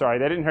 Oh, I'm sorry.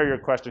 They didn't hear your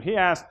question. He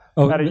asked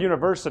at a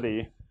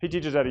university, he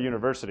teaches at a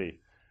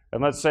university,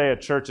 and let's say a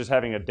church is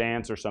having a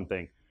dance or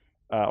something,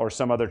 or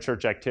some other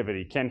church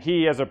activity. Can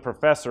he, as a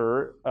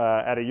professor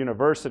at a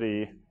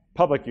university,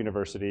 public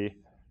university,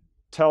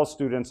 tell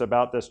students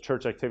about this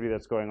church activity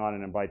that's going on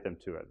and invite them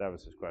to it? That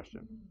was his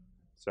question.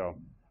 So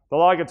the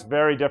law gets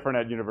very different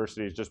at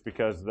universities just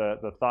because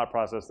the thought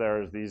process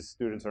there is these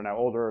students are now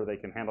older, they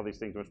can handle these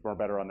things much more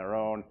better on their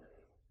own.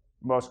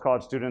 Most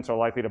college students are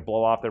likely to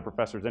blow off their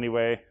professors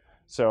anyway.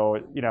 So,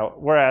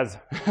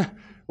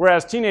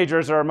 whereas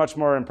teenagers are much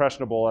more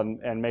impressionable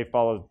and may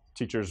follow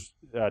teachers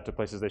to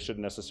places they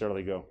shouldn't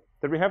necessarily go.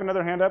 Did we have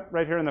another hand up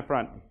right here in the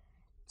front?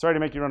 Sorry to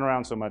make you run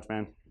around so much,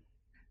 man.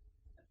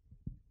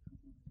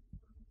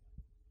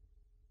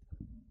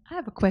 I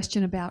have a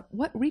question about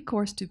what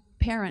recourse do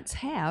parents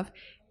have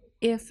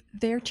if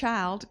their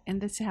child, and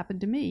this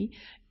happened to me,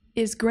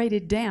 is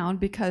graded down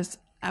because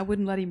I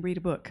wouldn't let him read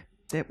a book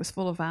that was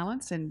full of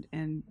violence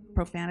and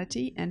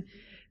profanity, and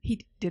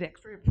he did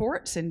extra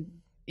reports and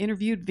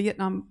interviewed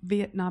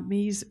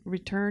Vietnamese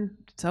returned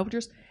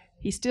soldiers.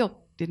 He still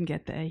didn't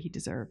get the A he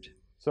deserved.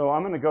 So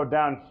I'm going to go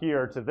down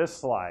here to this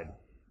slide,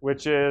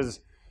 which is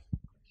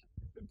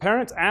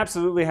parents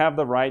absolutely have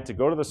the right to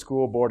go to the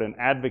school board and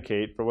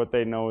advocate for what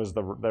they know is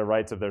the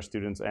rights of their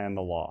students and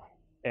the law.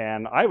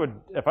 And I would,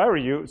 if I were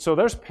you, so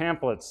there's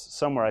pamphlets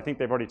somewhere. I think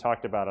they've already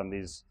talked about on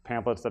these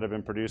pamphlets that have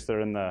been produced.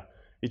 They're in the,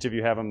 each of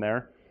you have them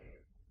there.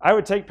 I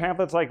would take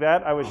pamphlets like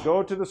that. I would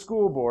go to the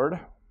school board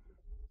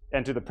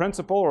and to the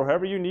principal or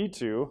whoever you need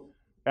to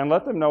and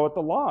let them know what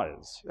the law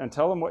is and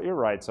tell them what your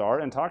rights are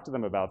and talk to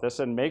them about this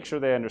and make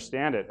sure they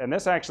understand it. And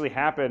this actually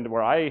happened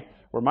where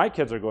my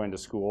kids are going to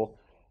school.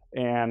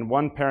 And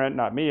one parent,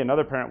 not me,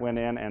 another parent went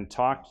in and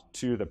talked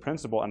to the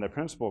principal, and the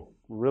principal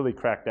really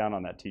cracked down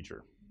on that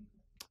teacher.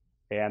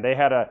 And they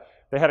had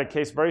a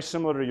case very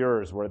similar to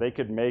yours where they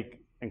could make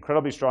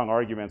incredibly strong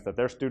arguments that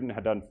their student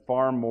had done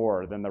far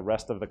more than the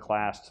rest of the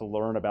class to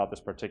learn about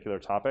this particular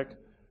topic.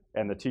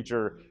 And the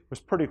teacher, it was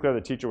pretty clear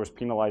the teacher was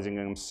penalizing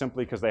them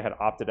simply because they had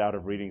opted out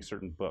of reading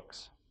certain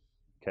books,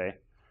 okay?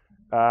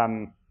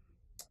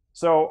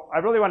 So I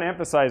really want to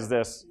emphasize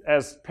this.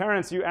 As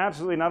parents, you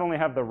absolutely not only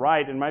have the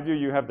right, in my view,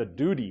 you have the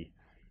duty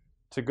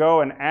to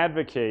go and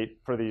advocate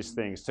for these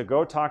things, to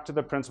go talk to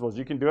the principals.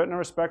 You can do it in a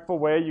respectful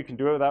way. You can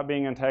do it without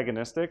being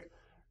antagonistic.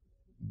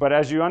 But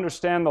as you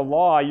understand the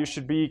law, you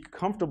should be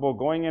comfortable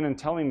going in and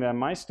telling them,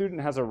 my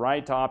student has a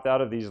right to opt out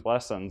of these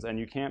lessons, and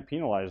you can't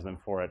penalize them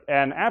for it.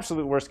 And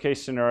absolute worst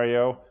case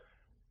scenario,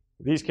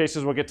 these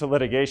cases will get to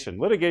litigation.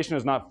 Litigation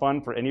is not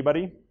fun for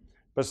anybody,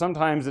 but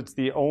sometimes it's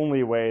the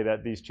only way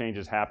that these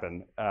changes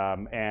happen.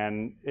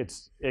 And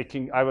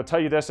I will tell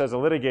you this as a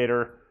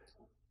litigator,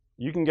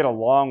 you can get a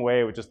long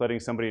way with just letting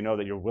somebody know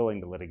that you're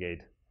willing to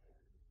litigate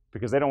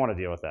because they don't want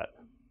to deal with that.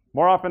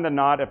 More often than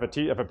not, if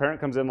a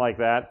parent comes in like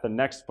that, the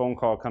next phone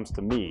call comes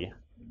to me.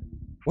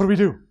 What do we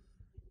do?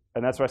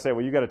 And that's why I say,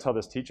 well, you got to tell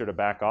this teacher to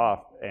back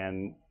off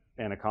and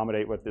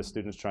accommodate what this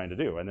student's trying to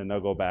do. And then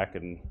they'll go back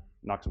and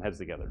knock some heads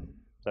together.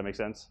 Does that make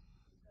sense?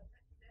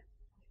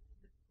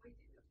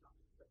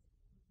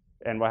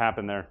 And what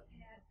happened there?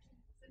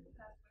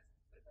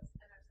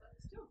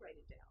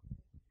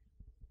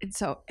 And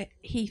so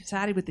he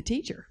sided with the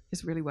teacher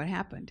is really what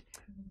happened.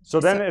 So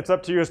then it's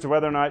up to you as to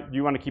whether or not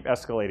you want to keep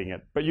escalating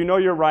it. But you know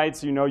your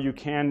rights. You know you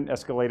can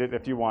escalate it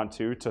if you want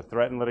to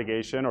threaten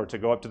litigation or to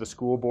go up to the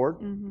school board,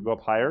 go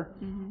up higher.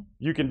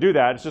 You can do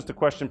that. It's just a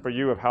question for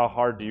you of how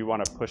hard do you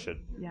want to push it.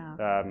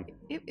 Yeah.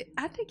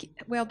 I think,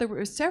 well, there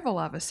were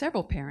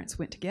several parents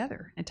went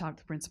together and talked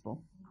to the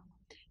principal.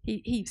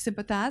 He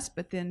sympathized,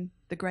 but then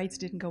the grades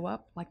didn't go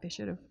up like they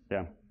should have.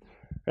 Yeah.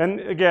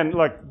 And again,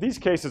 look, these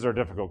cases are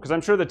difficult because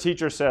I'm sure the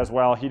teacher says,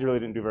 well, he really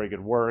didn't do very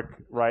good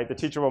work, right? The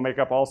teacher will make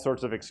up all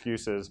sorts of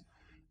excuses.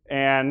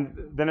 And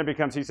then it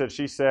becomes he said,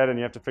 she said, and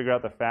you have to figure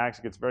out the facts.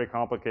 It gets very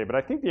complicated. But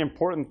I think the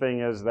important thing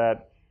is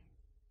that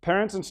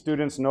parents and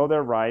students know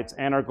their rights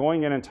and are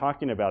going in and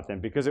talking about them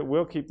because it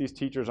will keep these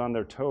teachers on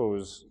their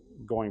toes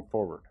going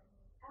forward.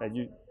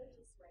 And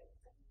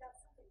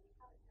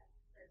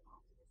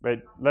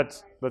right,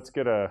 let's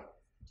get a...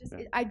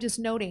 I'm just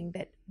noting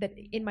that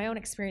in my own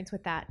experience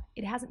with that,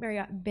 it hasn't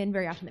been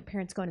very often that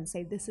parents go in and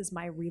say, this is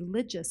my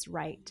religious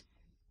right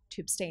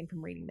to abstain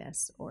from reading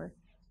this.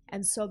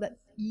 And so that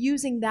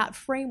using that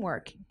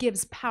framework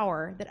gives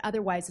power that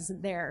otherwise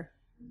isn't there.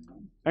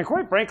 And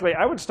quite frankly,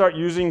 I would start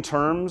using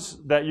terms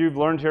that you've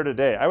learned here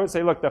today. I would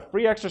say, look, the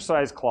free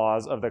exercise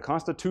clause of the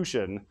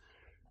Constitution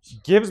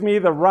gives me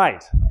the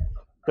right,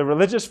 the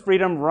religious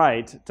freedom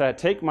right to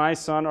take my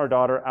son or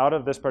daughter out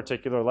of this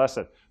particular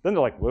lesson. Then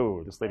they're like,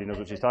 whoa, this lady knows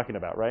what she's talking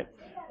about, right?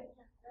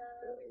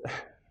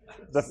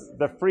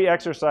 The free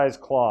exercise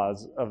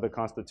clause of the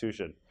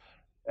Constitution.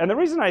 And the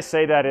reason I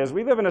say that is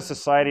we live in a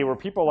society where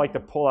people like to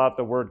pull out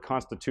the word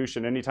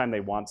Constitution anytime they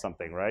want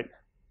something, right?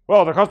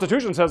 Well, the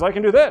Constitution says I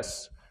can do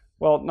this.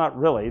 Well, not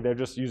really. They're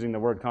just using the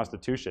word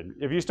Constitution.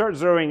 If you start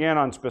zeroing in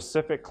on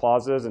specific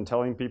clauses and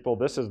telling people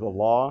this is the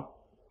law,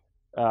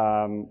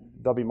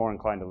 they'll be more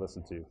inclined to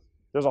listen to you.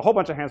 There's a whole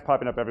bunch of hands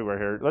popping up everywhere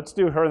here. Let's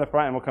do her in the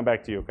front and we'll come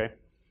back to you, okay?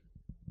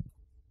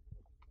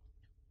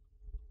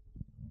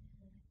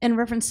 In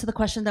reference to the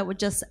question that was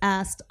just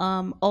asked,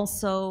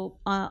 also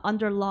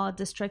under law,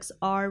 districts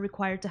are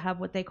required to have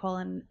what they call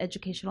an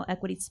educational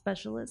equity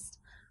specialist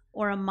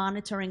or a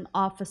monitoring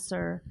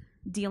officer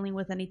dealing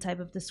with any type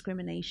of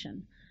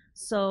discrimination.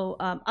 So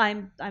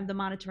I'm the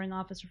monitoring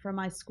officer for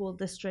my school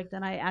district,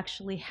 and I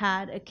actually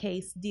had a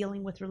case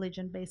dealing with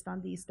religion based on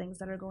these things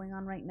that are going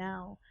on right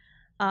now.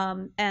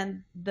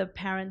 And the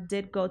parent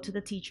did go to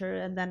the teacher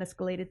and then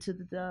escalated to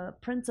the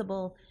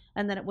principal,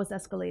 and then it was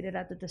escalated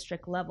at the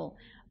district level.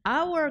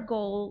 Our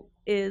goal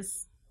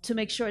is to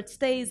make sure it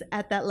stays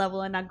at that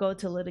level and not go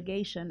to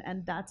litigation,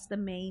 and that's the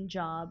main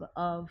job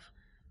of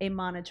a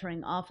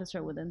monitoring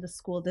officer within the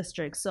school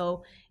district.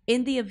 So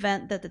in the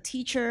event that the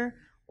teacher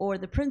or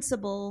the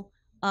principal,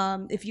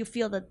 if you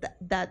feel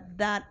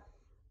that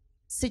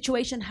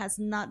situation has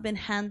not been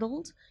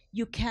handled,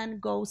 you can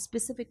go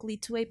specifically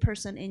to a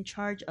person in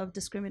charge of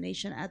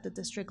discrimination at the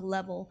district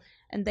level,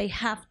 and they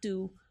have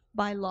to,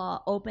 by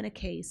law, open a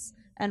case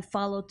and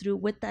follow through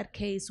with that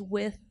case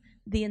with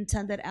the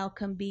intended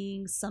outcome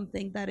being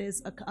something that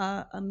is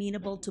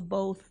amenable to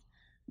both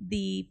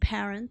the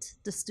parent,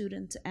 the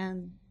student,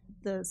 and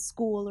the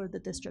school or the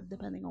district,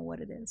 depending on what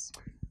it is.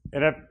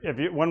 And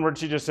one word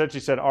she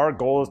said, our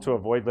goal is to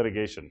avoid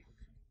litigation.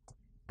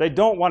 They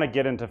don't want to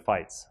get into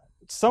fights.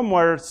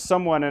 Somewhere,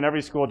 someone in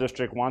every school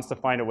district wants to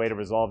find a way to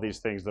resolve these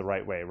things the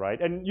right way, right?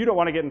 And you don't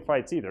want to get in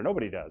fights either.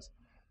 Nobody does.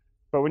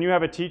 But when you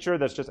have a teacher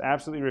that's just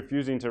absolutely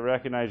refusing to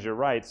recognize your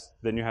rights,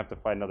 then you have to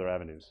find other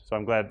avenues. So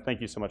I'm glad.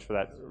 Thank you so much for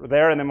that.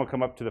 There, and then we'll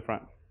come up to the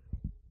front.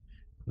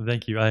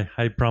 Thank you.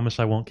 I promise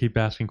I won't keep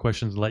asking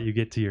questions and let you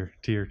get to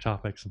your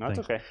topics and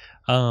That's things.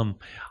 okay.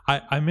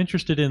 I'm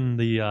interested in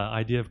the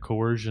idea of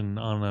coercion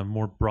on a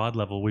more broad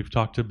level. We've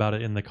talked about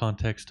it in the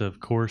context of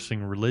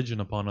coercing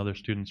religion upon other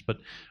students, but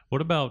what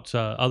about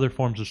other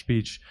forms of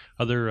speech,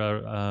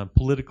 other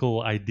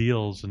political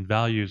ideals and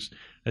values?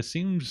 It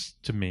seems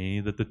to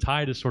me that the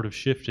tide is sort of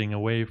shifting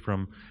away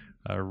from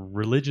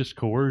religious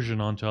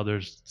coercion onto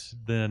others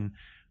than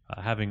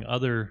having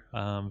other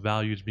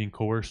values being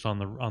coerced on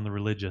the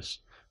religious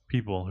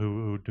people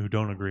who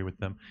don't agree with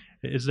them.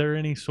 Is there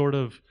any sort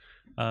of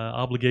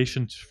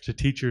obligation to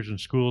teachers and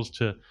schools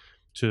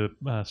to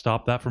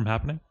stop that from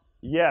happening?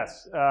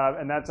 Yes,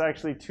 and that's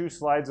actually 2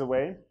 slides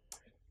away.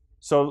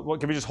 So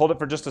can we just hold it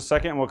for just a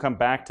second and we'll come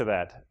back to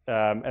that.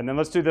 And then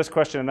let's do this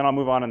question and then I'll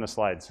move on in the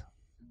slides.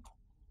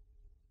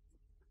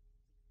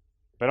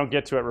 If I don't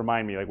get to it,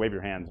 remind me, like wave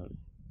your hand.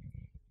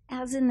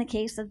 As in the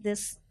case of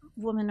this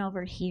woman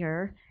over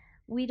here,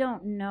 we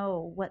don't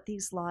know what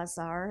these laws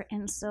are,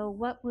 and so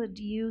what would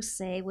you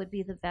say would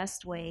be the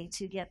best way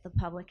to get the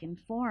public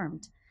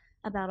informed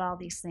about all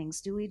these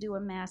things? Do we do a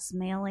mass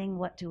mailing?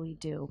 What do we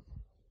do?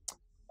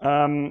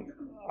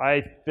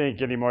 I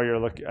think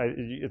anymore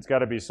it's got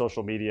to be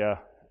social media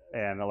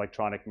and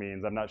electronic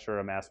means. I'm not sure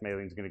a mass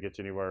mailing is going to get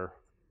you anywhere,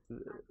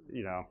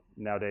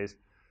 nowadays.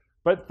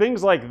 But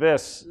things like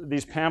this,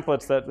 these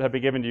pamphlets that have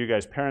been given to you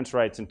guys, parents'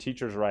 rights and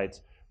teachers'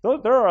 rights,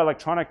 there are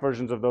electronic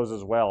versions of those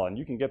as well, and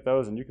you can get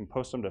those and you can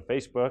post them to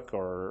Facebook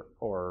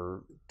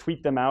or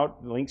tweet them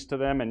out, links to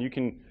them, and you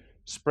can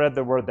spread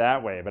the word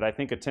that way. But I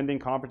think attending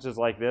conferences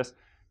like this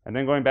and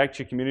then going back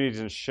to your communities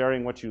and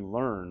sharing what you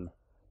learn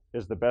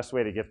is the best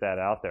way to get that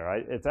out there.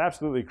 It's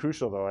absolutely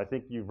crucial, though. I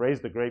think you've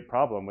raised a great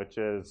problem, which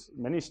is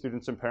many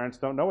students and parents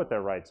don't know what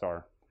their rights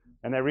are.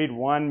 And they read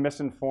one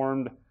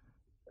misinformed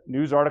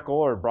news article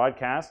or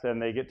broadcast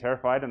and they get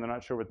terrified and they're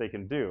not sure what they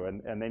can do,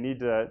 and they need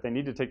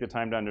to take the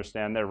time to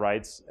understand their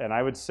rights. And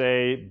I would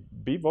say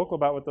be vocal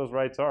about what those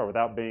rights are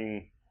without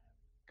being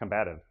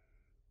combative.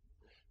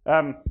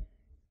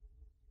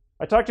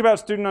 I talked about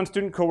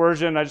student-on-student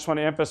coercion. I just want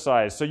to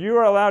emphasize, so you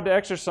are allowed to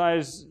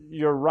exercise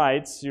your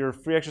rights, your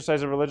free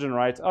exercise of religion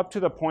rights, up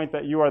to the point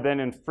that you are then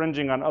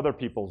infringing on other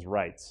people's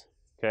rights,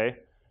 okay?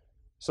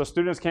 So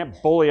students can't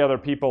bully other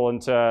people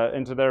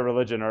into their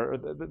religion, or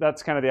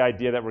that's kind of the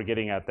idea that we're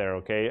getting at there,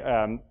 okay?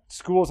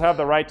 Schools have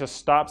the right to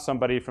stop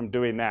somebody from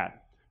doing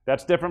that.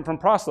 That's different from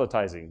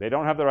proselytizing. They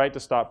don't have the right to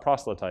stop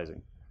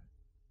proselytizing.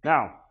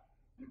 Now,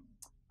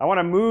 I want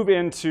to move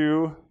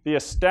into the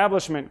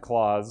Establishment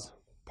Clause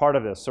part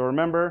of this. So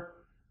remember,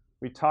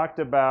 we talked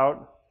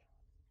about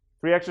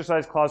Free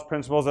Exercise Clause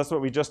principles. That's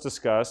what we just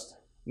discussed.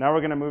 Now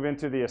we're going to move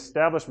into the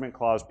Establishment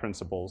Clause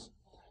principles.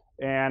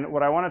 And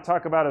what I want to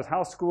talk about is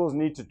how schools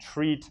need to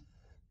treat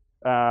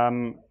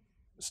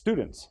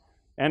students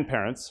and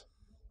parents.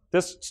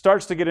 This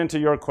starts to get into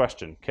your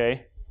question,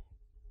 okay?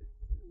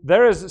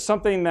 There is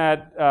something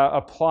that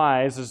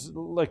applies.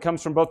 It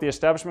comes from both the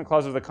Establishment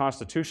Clause of the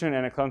Constitution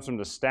and it comes from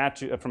a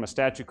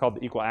statute called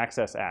the Equal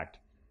Access Act,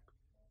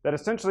 that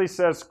essentially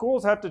says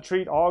schools have to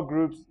treat all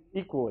groups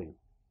equally,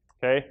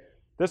 okay?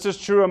 This is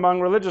true among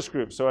religious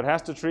groups, so it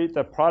has to treat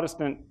the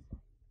Protestant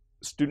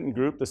student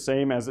group the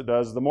same as it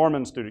does the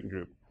Mormon student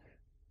group.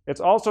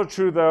 It's also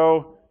true,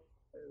 though,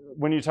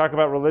 when you talk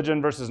about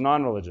religion versus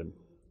non-religion.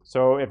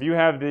 So if you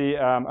have the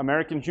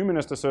American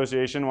Humanist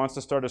Association wants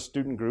to start a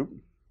student group,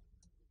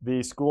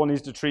 the school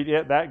needs to treat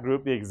that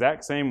group the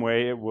exact same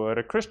way it would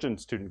a Christian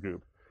student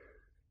group.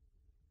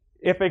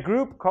 If a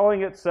group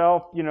calling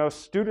itself,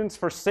 Students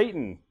for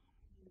Satan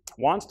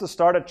wants to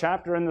start a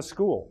chapter in the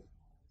school,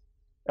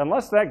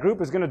 unless that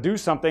group is going to do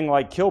something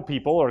like kill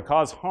people or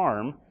cause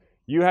harm,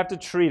 you have to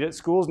treat it,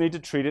 schools need to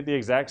treat it the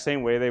exact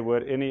same way they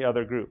would any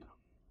other group,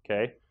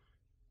 okay?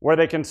 Where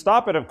they can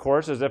stop it, of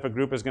course, is if a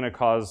group is going to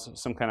cause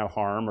some kind of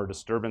harm or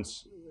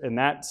disturbance in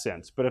that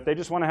sense. But if they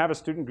just want to have a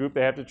student group,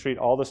 they have to treat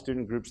all the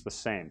student groups the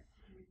same.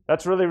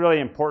 That's really, really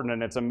important,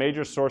 and it's a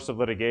major source of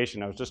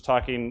litigation. I was just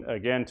talking,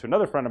 again, to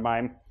another friend of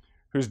mine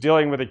who's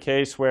dealing with a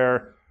case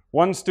where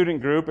one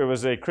student group, it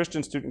was a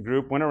Christian student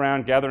group, went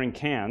around gathering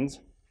cans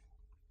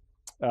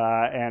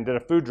and did a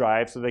food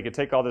drive so they could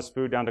take all this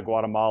food down to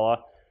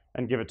Guatemala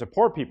and give it to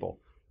poor people.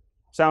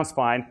 Sounds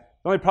fine.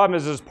 The only problem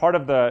is part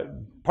of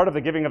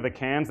the giving of the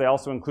cans, they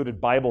also included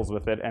Bibles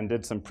with it and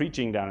did some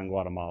preaching down in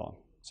Guatemala.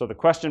 So the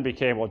question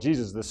became, well,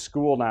 Jesus, this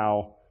school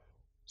now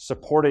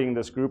supporting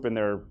this group in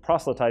their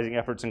proselytizing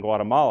efforts in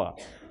Guatemala.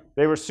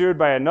 They were sued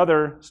by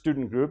another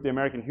student group, the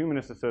American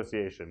Humanist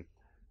Association,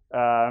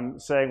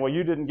 saying, well,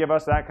 you didn't give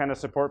us that kind of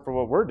support for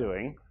what we're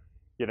doing,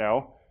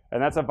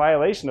 and that's a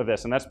violation of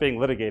this, and that's being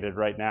litigated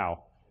right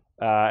now.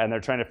 and they're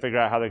trying to figure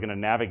out how they're going to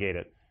navigate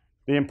it.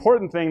 The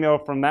important thing, though,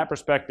 from that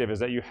perspective is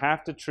that you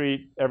have to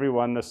treat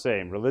everyone the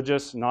same.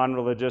 Religious,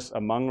 non-religious,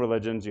 among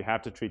religions, you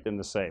have to treat them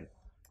the same.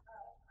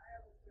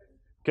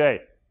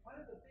 Okay. One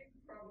of the big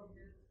problems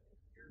is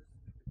you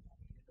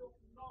don't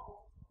know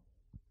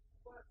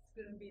what's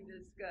going to be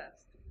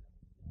discussed.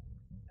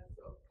 And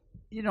so,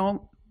 you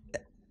know,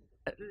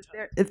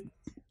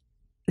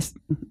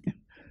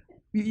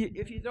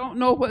 if you don't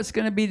know what's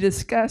going to be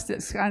discussed,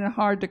 it's kind of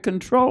hard to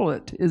control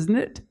it, isn't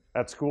it?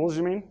 At schools,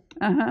 you mean?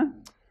 Uh-huh.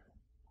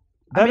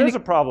 That is a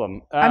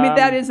problem. I mean,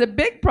 that is a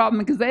big problem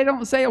because they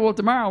don't say, well,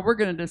 tomorrow we're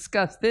going to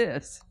discuss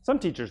this. Some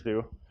teachers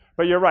do.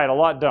 But you're right, a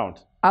lot don't.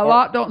 A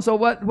lot don't. So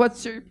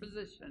what's your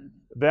position?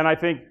 Then I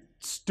think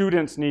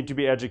students need to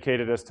be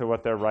educated as to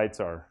what their rights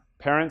are.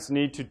 Parents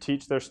need to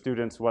teach their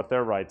students what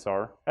their rights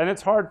are. And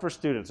it's hard for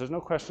students. There's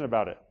no question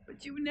about it.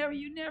 But you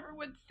never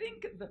would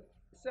think that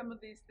some of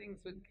these things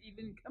would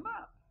even come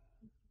up.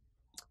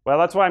 Well,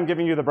 that's why I'm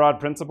giving you the broad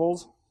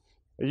principles.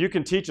 You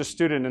can teach a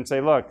student and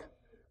say, look,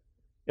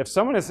 if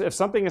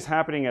something is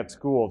happening at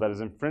school that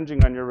is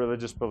infringing on your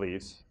religious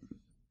beliefs,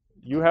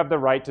 you have the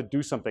right to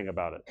do something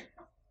about it.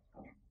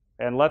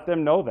 And let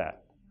them know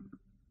that.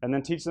 And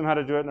then teach them how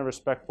to do it in a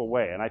respectful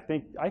way. And I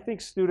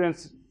think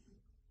students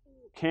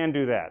can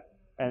do that.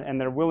 And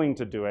they're willing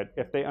to do it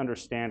if they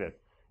understand it.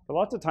 But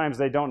lots of times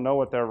they don't know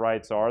what their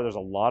rights are. There's a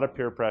lot of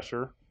peer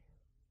pressure.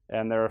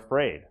 And they're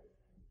afraid.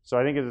 So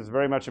I think it is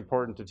very much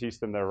important to teach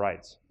them their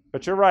rights.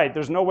 But you're right.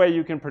 There's no way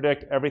you can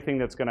predict everything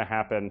that's going to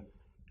happen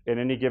in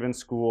any given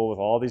school with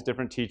all these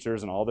different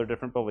teachers and all their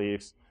different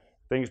beliefs.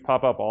 Things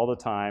pop up all the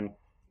time.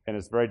 And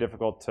it's very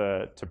difficult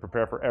to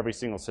prepare for every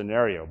single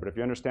scenario. But if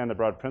you understand the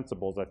broad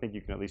principles, I think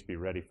you can at least be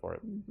ready for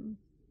it. Mm-hmm.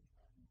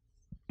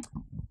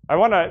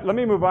 Let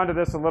me move on to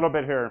this a little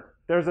bit here.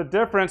 There's a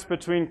difference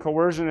between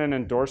coercion and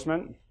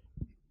endorsement.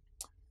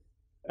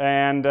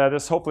 And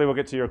this hopefully will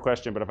get to your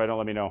question, but if I don't,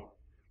 let me know.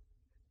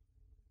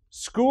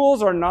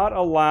 Schools are not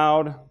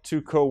allowed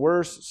to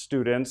coerce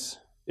students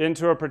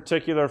into a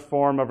particular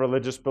form of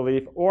religious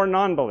belief or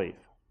non-belief.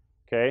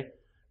 Okay?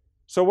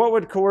 So what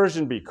would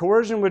coercion be?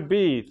 Coercion would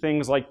be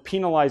things like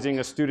penalizing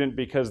a student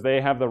because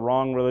they have the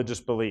wrong religious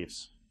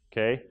beliefs.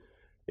 Okay?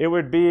 It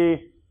would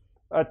be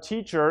a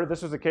teacher,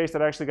 this was a case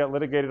that actually got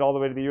litigated all the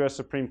way to the U.S.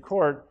 Supreme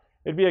Court.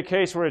 It'd be a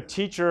case where a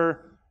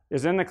teacher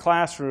is in the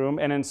classroom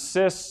and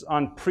insists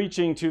on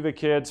preaching to the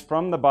kids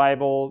from the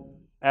Bible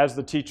as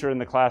the teacher in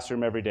the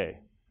classroom every day.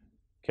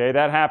 Okay,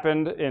 that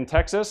happened in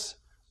Texas.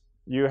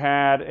 You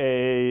had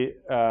a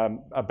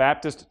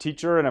Baptist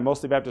teacher in a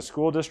mostly Baptist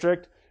school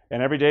district,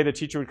 and every day the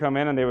teacher would come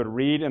in and they would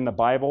read in the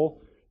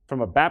Bible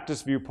from a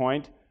Baptist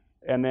viewpoint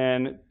and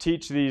then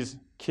teach these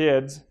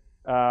kids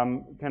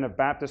kind of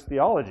Baptist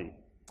theology.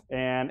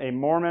 And a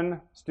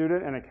Mormon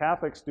student and a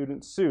Catholic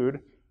student sued,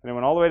 and it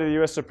went all the way to the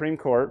U.S. Supreme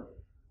Court.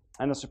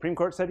 And the Supreme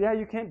Court said, yeah,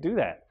 you can't do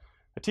that.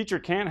 A teacher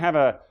can't have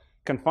a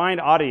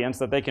confined audience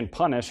that they can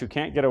punish who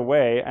can't get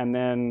away and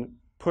then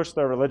push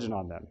their religion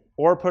on them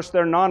or push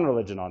their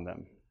non-religion on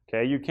them.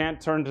 Okay, you can't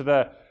turn to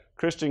the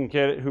Christian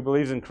kid who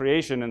believes in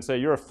creation and say,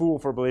 you're a fool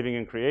for believing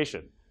in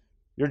creation.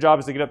 Your job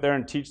is to get up there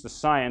and teach the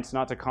science,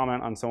 not to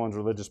comment on someone's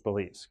religious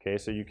beliefs. Okay,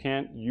 so you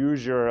can't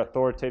use your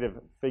authoritative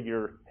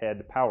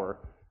figurehead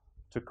power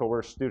to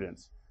coerce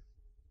students.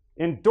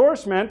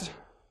 Endorsement.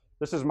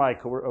 This is my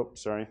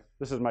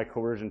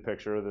coercion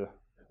picture,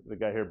 the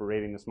guy here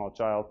berating the small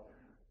child.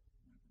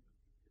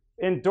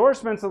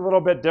 Endorsement's a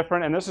little bit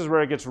different, and this is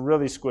where it gets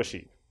really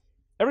squishy.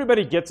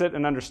 Everybody gets it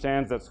and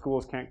understands that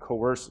schools can't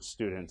coerce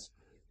students.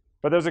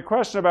 But there's a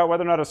question about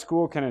whether or not a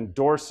school can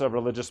endorse a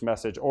religious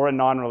message or a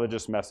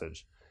non-religious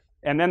message.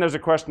 And then there's a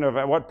question of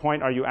at what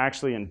point are you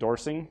actually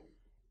endorsing?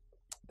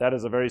 That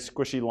is a very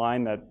squishy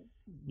line that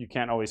you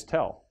can't always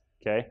tell,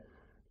 okay?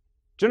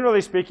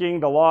 Generally speaking,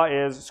 the law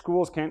is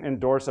schools can't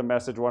endorse a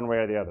message one way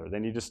or the other. They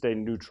need to stay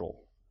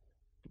neutral.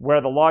 Where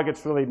the law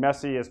gets really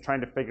messy is trying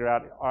to figure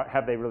out,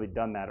 have they really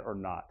done that or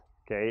not?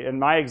 Okay. In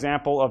my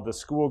example of the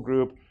school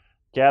group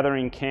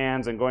gathering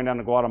cans and going down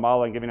to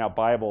Guatemala and giving out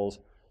Bibles,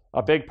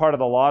 a big part of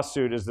the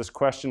lawsuit is this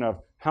question of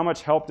how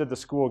much help did the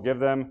school give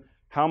them?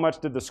 How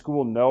much did the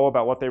school know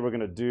about what they were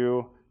going to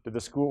do?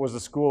 Was the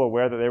school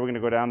aware that they were going to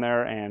go down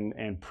there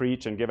and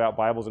preach and give out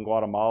Bibles in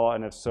Guatemala?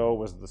 And if so,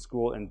 was the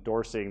school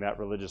endorsing that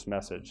religious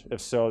message? If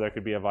so, there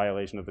could be a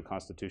violation of the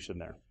Constitution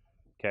there.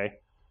 Okay?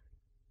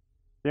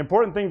 The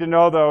important thing to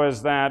know, though,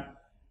 is that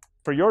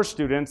for your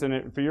students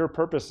and for your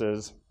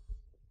purposes,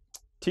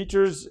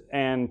 teachers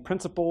and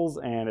principals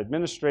and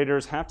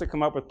administrators have to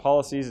come up with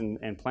policies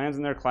and plans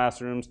in their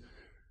classrooms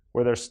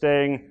where they're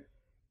staying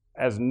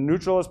as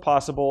neutral as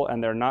possible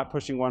and they're not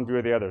pushing one view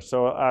or the other.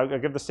 So I'll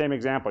give the same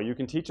example. You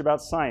can teach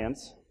about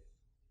science,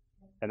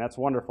 and that's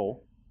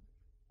wonderful,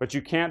 but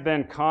you can't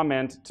then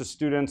comment to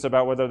students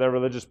about whether their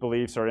religious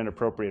beliefs are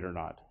inappropriate or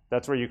not.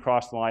 That's where you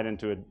cross the line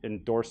into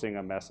endorsing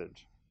a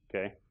message.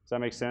 Okay? Does that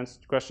make sense?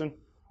 Question?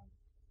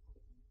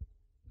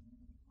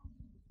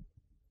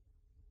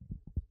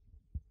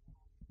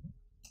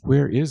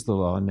 Where is the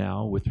law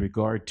now with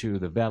regard to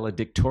the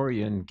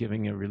valedictorian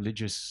giving a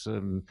religious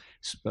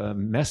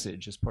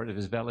message as part of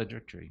his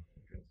valedictory?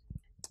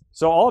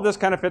 So all of this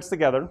kind of fits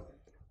together.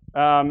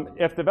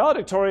 If the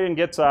valedictorian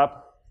gets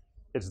up,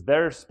 it's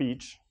their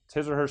speech, it's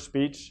his or her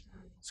speech.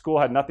 School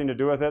had nothing to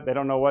do with it. They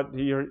don't know what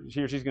he or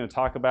she's going to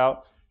talk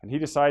about, and he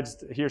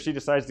or she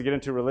decides to get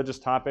into religious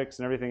topics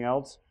and everything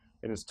else,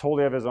 and it's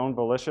totally of his own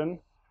volition.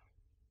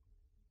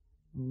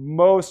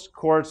 Most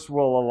courts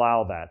will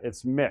allow that.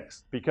 It's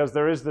mixed because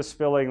there is this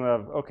feeling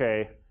of,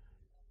 okay,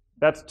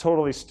 that's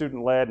totally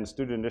student-led and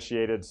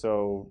student-initiated,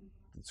 so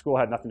the school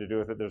had nothing to do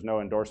with it. There's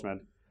no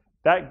endorsement.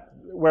 That,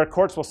 where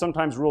courts will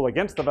sometimes rule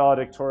against the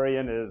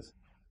valedictorian is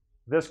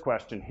this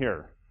question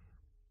here.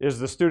 Is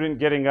the student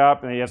getting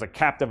up and he has a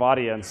captive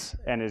audience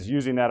and is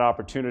using that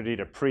opportunity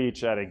to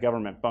preach at a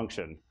government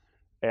function?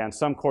 And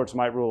some courts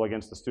might rule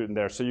against the student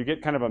there. So you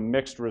get kind of a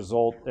mixed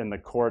result in the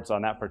courts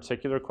on that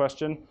particular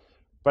question.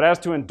 But as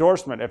to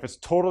endorsement, if it's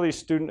totally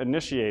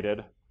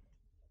student-initiated,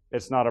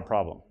 it's not a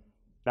problem.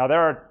 Now, there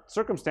are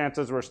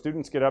circumstances where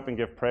students get up and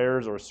give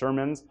prayers or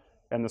sermons,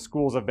 and the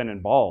schools have been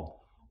involved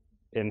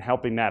in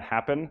helping that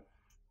happen,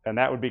 and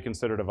that would be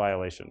considered a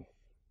violation.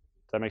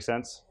 Does that make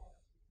sense?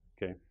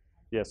 Okay.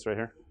 Yes, right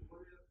here.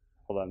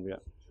 Hold on. Yeah.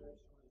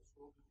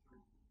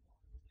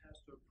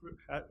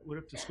 What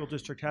if the school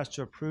district has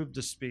to approve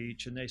the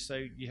speech and they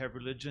say you have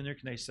religion there?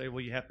 Can they say,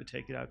 well, you have to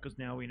take it out because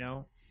now we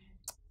know?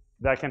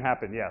 That can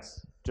happen,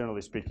 yes,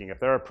 generally speaking. If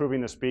they're approving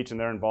the speech and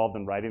they're involved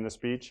in writing the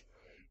speech,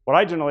 what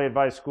I generally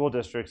advise school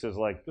districts is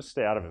like, just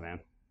stay out of it,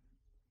 man.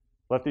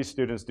 Let these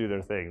students do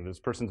their thing. This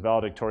person's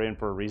valedictorian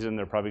for a reason.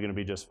 They're probably going to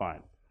be just fine.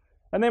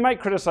 And they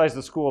might criticize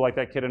the school like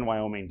that kid in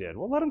Wyoming did.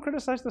 Well, let them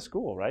criticize the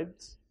school, right?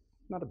 It's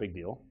not a big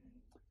deal.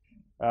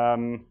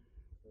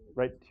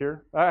 Right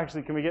here.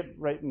 Actually, can we get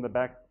right in the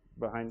back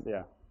behind?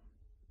 Yeah.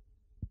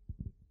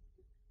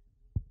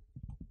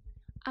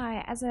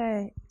 As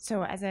a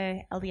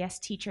LDS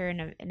teacher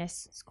in a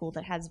school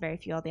that has very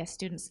few LDS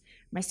students,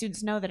 my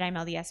students know that I'm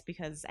LDS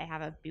because I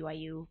have a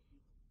BYU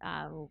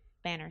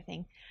banner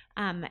thing,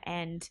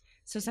 and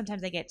so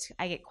sometimes I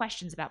get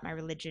questions about my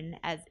religion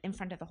as in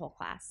front of the whole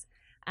class,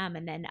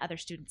 and then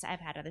I've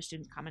had other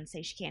students come and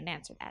say she can't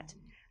answer that.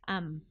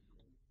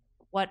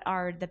 What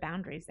are the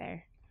boundaries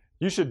there?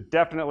 You should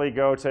definitely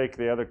go take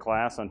the other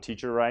class on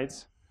teacher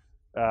rights.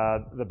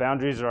 The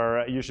boundaries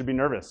are, you should be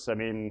nervous. I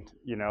mean,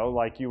 you know,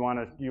 like you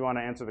want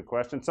to answer the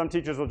question. Some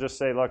teachers will just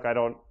say, look,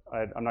 I'm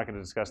not going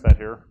to discuss that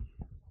here.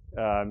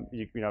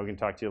 We can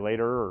talk to you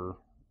later or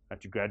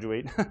after you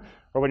graduate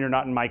or when you're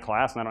not in my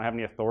class and I don't have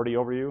any authority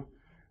over you.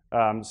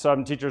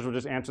 Some teachers will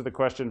just answer the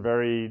question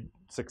very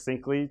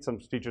succinctly. Some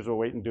teachers will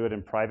wait and do it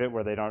in private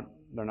where they're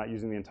not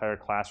using the entire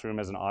classroom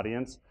as an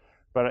audience.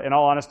 But in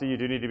all honesty, you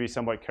do need to be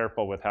somewhat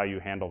careful with how you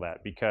handle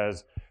that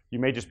because you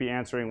may just be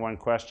answering one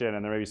question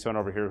and there may be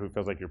someone over here who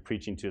feels like you're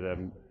preaching to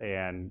them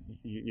and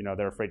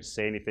they're afraid to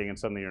say anything and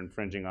suddenly you're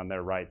infringing on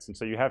their rights. And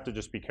so you have to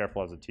just be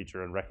careful as a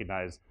teacher and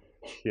recognize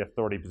the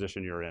authority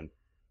position you're in.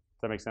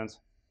 Does that make sense?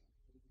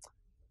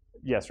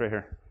 Yes, right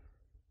here.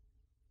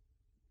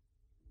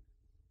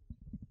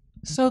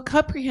 So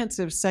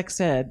comprehensive sex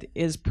ed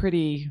is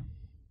pretty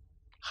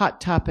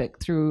hot topic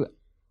through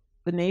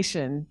the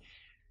nation.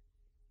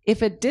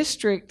 If a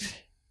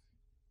district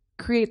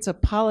creates a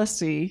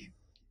policy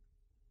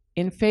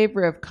in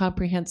favor of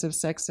comprehensive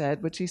sex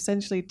ed, which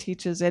essentially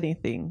teaches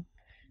anything,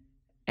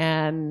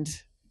 and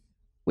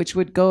which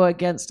would go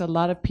against a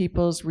lot of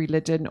people's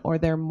religion or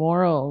their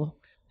moral,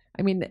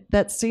 I mean,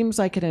 that seems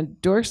like an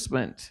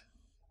endorsement,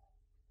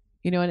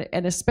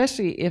 and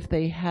especially if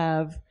they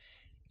have,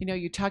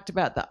 you talked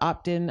about the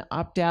opt-in,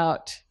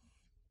 opt-out,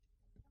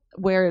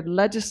 where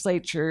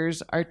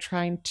legislatures are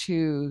trying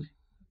to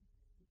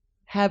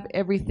have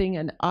everything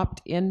an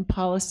opt-in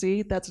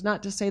policy. That's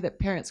not to say that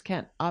parents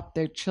can't opt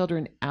their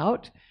children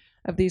out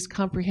of these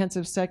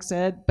comprehensive sex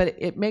ed, but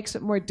it makes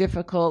it more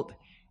difficult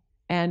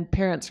and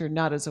parents are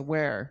not as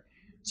aware.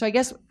 So I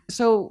guess,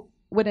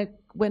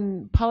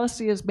 when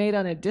policy is made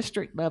on a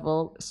district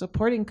level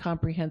supporting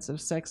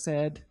comprehensive sex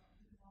ed,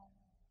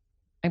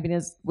 I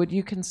mean, would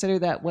you consider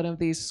that one of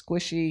these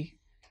squishy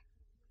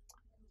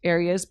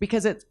areas?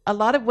 Because it's a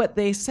lot of what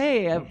they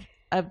say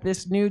of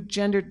this new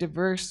gender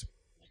diverse,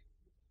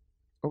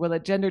 or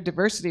gender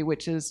diversity,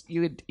 which is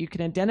you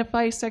can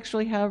identify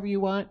sexually however you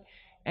want,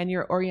 and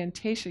your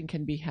orientation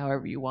can be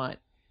however you want.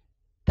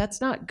 That's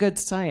not good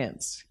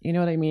science. You know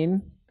what I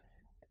mean?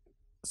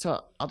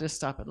 So I'll just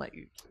stop and let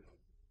you.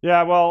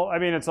 Yeah, well, I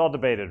mean, it's all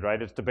debated,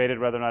 right? It's debated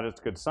whether or not it's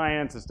good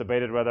science. It's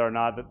debated whether or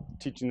not that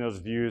teaching those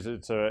views,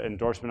 it's an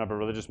endorsement of a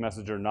religious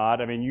message or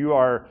not. I mean, you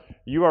are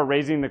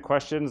raising the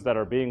questions that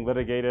are being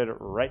litigated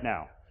right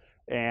now.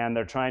 And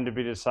they're trying to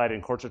be decided,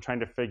 and courts are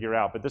trying to figure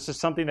out. But this is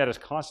something that is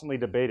constantly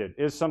debated.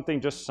 Is something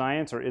just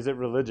science or is it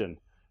religion?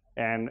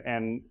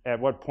 And at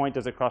what point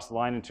does it cross the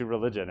line into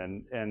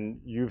religion? And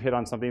you've hit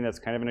on something that's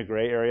kind of in a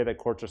gray area that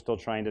courts are still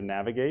trying to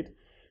navigate.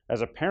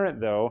 As a parent,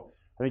 though,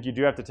 I think you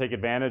do have to take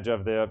advantage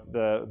of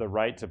the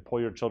right to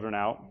pull your children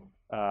out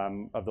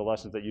of the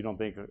lessons that you don't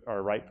think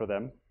are right for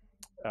them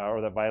or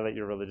that violate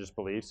your religious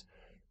beliefs.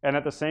 and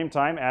at the same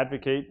time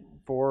advocate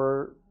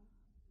for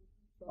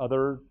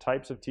other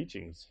types of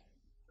teachings.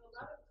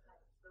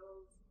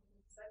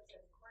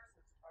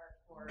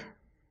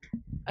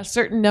 A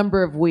certain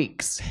number of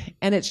weeks,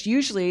 and it's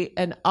usually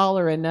an all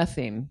or a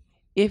nothing.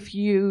 If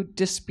you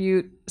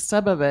dispute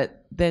some of it,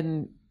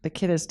 then the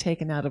kid is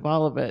taken out of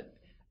all of it.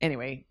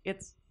 Anyway,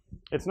 it's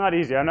not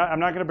easy. I'm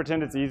not going to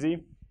pretend it's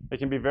easy. It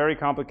can be very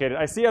complicated.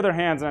 I see other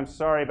hands, and I'm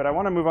sorry, but I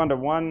want to move on to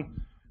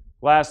one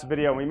last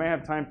video. We may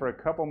have time for a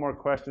couple more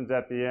questions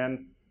at the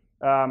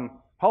end.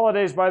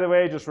 Holidays, by the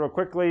way, just real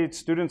quickly,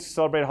 students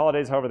celebrate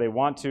holidays however they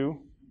want to,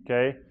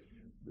 okay?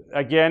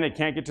 Again, it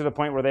can't get to the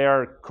point where they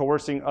are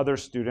coercing other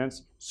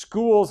students.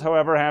 Schools,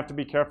 however, have to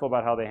be careful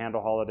about how they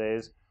handle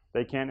holidays.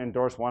 They can't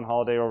endorse one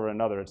holiday over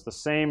another. It's the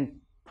same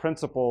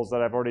principles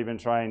that I've already been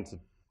trying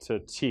to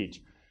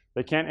teach.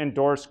 They can't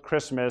endorse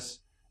Christmas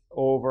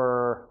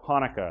over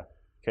Hanukkah.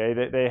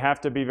 Okay, they have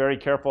to be very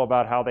careful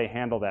about how they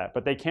handle that.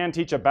 But they can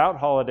teach about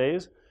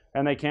holidays,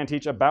 and they can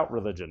teach about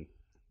religion.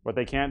 What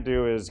they can't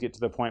do is get to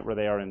the point where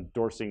they are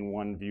endorsing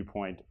one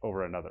viewpoint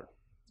over another.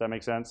 Does that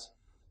make sense?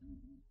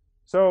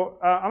 So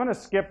I'm going to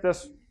skip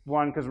this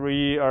one because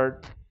we are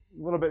a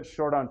little bit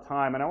short on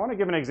time. And I want to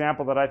give an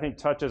example that I think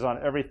touches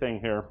on everything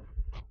here.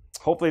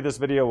 Hopefully this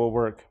video will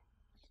work.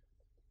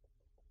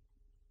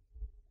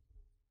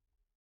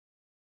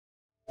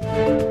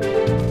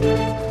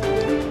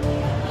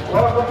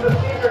 Welcome to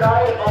senior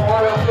night at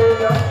Memorial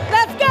Stadium.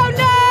 Let's go,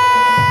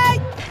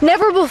 Nate!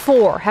 Never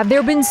before have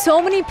there been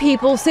so many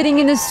people sitting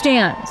in the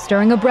stands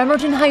during a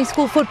Bremerton High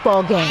School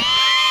football game.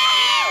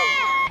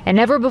 And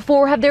never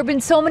before have there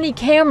been so many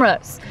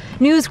cameras,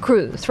 news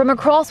crews from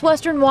across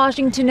Western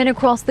Washington and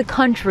across the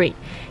country,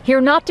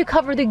 here not to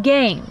cover the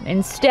game.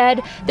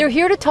 Instead, they're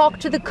here to talk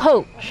to the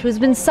coach who's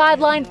been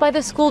sidelined by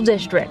the school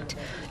district.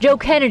 Joe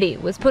Kennedy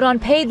was put on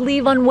paid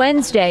leave on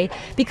Wednesday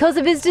because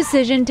of his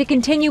decision to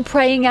continue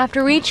praying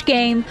after each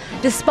game,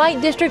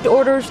 despite district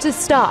orders to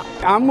stop.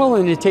 I'm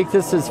willing to take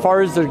this as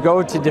far as to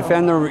go to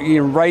defend the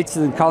rights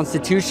of the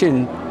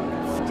Constitution,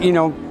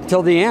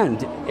 till the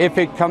end. If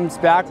it comes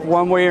back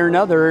one way or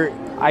another,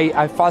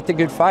 I fought the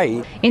good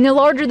fight. In the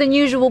larger than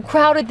usual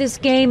crowd at this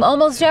game,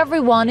 almost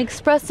everyone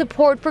expressed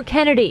support for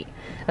Kennedy.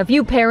 A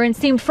few parents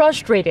seemed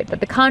frustrated that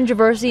the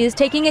controversy is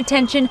taking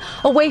attention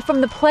away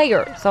from the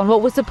players on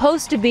what was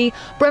supposed to be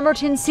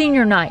Bremerton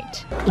senior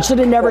night. It should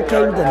have never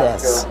came to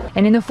this.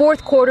 And in the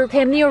fourth quarter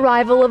came the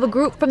arrival of a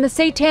group from the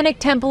Satanic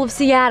Temple of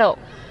Seattle,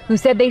 who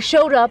said they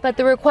showed up at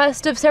the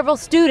request of several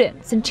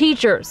students and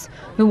teachers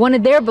who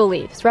wanted their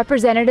beliefs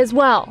represented as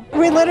well.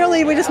 We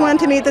just wanted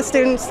to meet the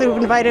students who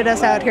invited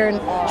us out here and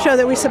show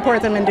that we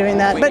support them in doing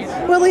that. But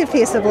we'll leave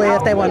peaceably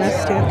if they want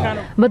us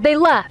to. But they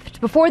left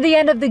before the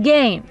end of the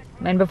game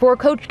and before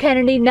Coach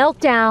Kennedy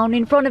knelt down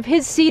in front of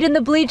his seat in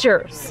the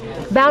bleachers,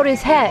 bowed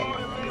his head,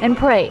 and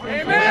prayed.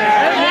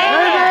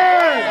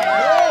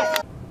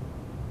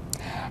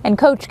 And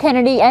Coach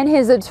Kennedy and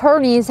his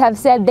attorneys have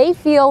said they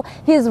feel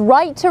his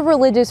right to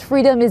religious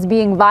freedom is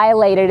being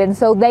violated, and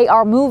so they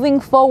are moving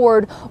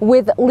forward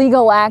with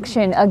legal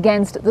action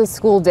against the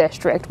school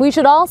district. We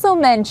should also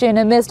mention,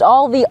 amidst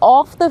all the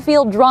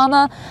off-the-field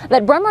drama,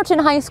 that Bremerton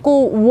High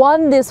School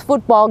won this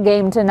football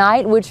game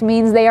tonight, which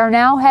means they are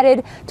now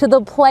headed to the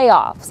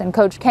playoffs. And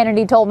Coach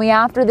Kennedy told me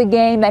after the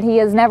game that he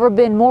has never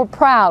been more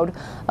proud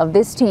of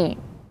this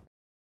team.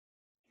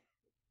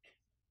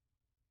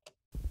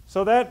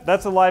 So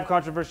that's a live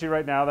controversy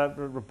right now. That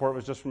report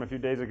was just from a few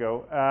days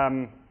ago.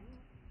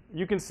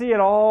 You can see it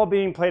all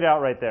being played out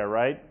right there,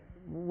 right?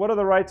 What are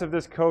the rights of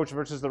this coach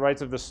versus the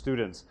rights of the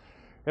students?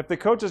 If the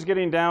coach is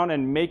getting down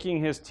and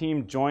making his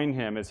team join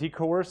him, is he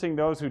coercing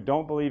those who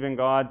don't believe in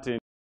God to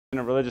engage in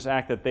a religious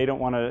act that they don't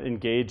want to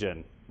engage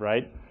in,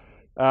 right?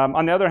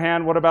 On the other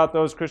hand, what about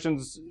those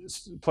Christians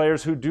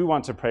players who do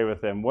want to pray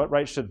with him? What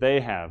rights should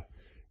they have?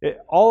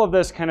 All of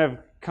this kind of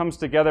comes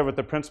together with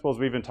the principles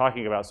we've been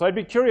talking about. So I'd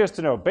be curious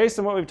to know, based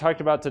on what we've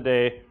talked about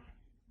today,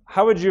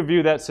 how would you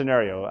view that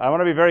scenario? I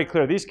want to be very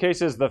clear. These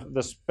cases, the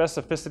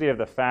specificity of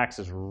the facts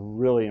is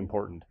really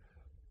important.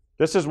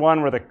 This is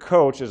one where the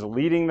coach is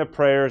leading the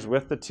prayers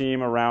with the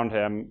team around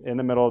him in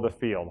the middle of the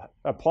field.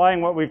 Applying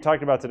what we've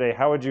talked about today,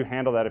 how would you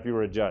handle that if you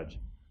were a judge?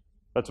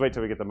 Let's wait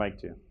till we get the mic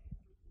to you.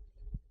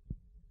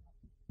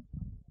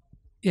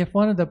 If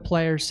one of the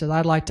players said,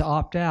 I'd like to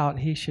opt out,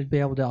 he should be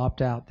able to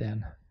opt out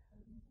then.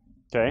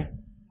 Okay.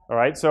 All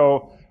right.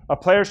 So a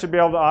player should be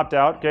able to opt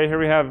out. Okay. Here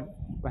we have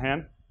a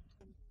hand.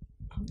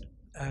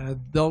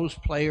 Those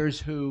players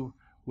who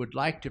would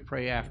like to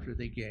pray after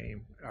the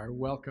game are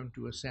welcome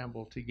to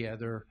assemble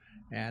together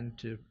and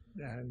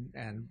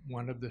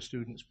one of the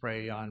students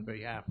pray on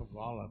behalf of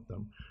all of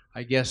them.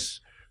 I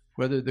guess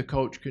whether the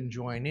coach can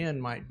join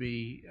in might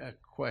be a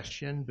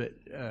question, but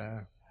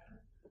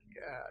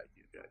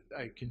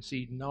I can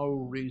see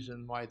no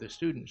reason why the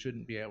student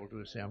shouldn't be able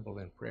to assemble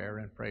in prayer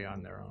and pray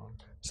on their own.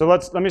 So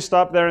let me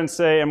stop there and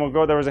say, and we'll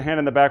go, there was a hand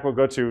in the back we'll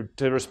go to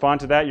respond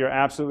to that. You're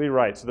absolutely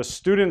right. So the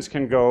students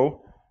can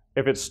go,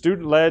 if it's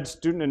student-led,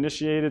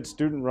 student-initiated,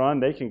 student-run,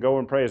 they can go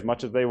and pray as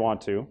much as they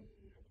want to.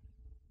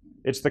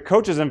 It's the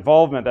coach's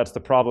involvement that's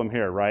the problem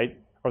here, right?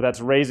 or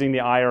that's raising the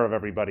ire of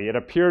everybody. It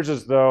appears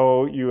as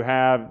though you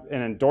have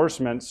an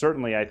endorsement,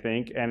 certainly, I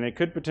think, and it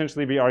could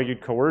potentially be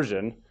argued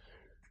coercion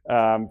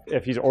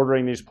if he's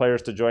ordering these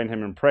players to join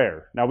him in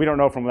prayer. Now, we don't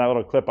know from that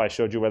little clip I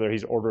showed you whether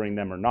he's ordering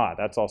them or not.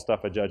 That's all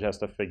stuff a judge has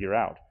to figure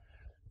out.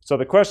 So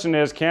the question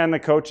is, can the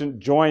coach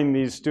join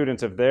these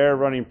students if they're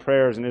running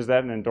prayers, and is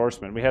that an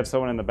endorsement? We had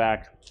someone in the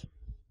back.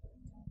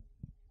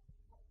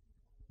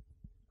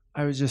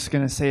 I was just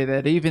going to say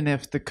that even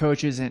if the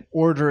coach isn't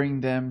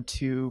ordering them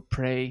to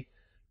pray,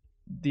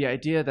 the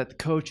idea that the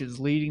coach is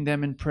leading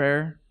them in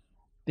prayer,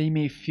 they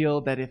may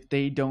feel that if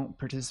they don't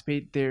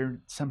participate,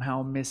 they're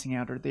somehow missing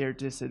out or they're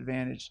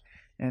disadvantaged,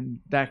 and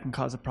that can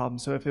cause a problem.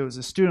 So if it was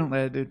a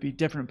student-led, it would be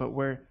different, but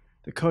where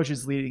the coach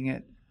is leading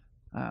it,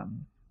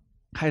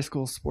 high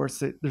school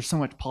sports, there's so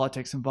much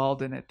politics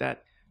involved in it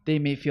that they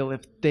may feel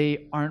if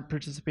they aren't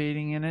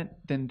participating in it,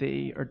 then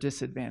they are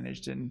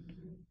disadvantaged. And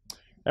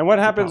what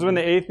happens when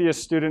the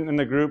atheist student in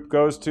the group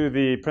goes to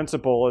the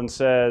principal and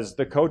says,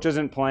 the coach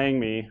isn't playing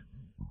me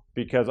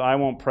because I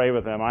won't pray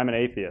with him, I'm an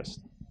atheist?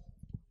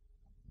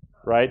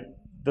 Right?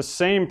 The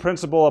same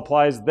principle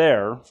applies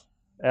there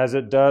as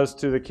it does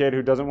to the kid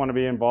who doesn't want to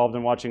be involved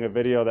in watching a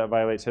video that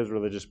violates his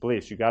religious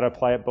beliefs. You got to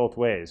apply it both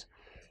ways.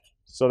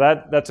 So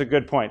that's a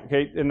good point.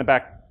 Okay, in the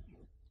back.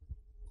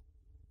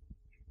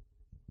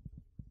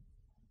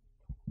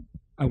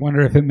 I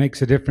wonder if it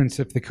makes a difference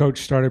if the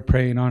coach started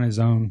praying on his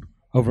own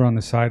over on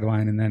the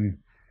sideline, and then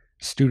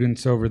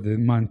students over the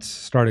months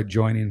started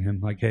joining him,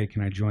 like, hey,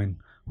 can I join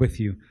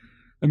with you?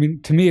 I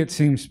mean, to me, it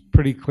seems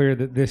pretty clear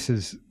that this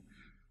is,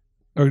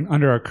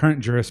 under our current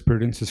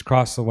jurisprudence, has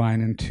crossed the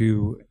line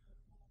into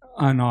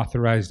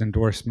unauthorized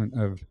endorsement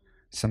of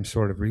some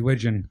sort of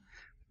religion.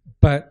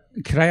 But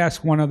could I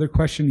ask one other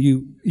question?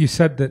 You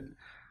said that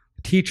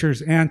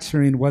teachers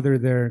answering whether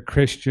they're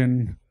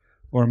Christian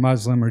or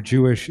Muslim or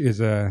Jewish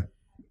is a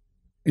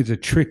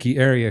tricky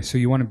area, so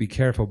you want to be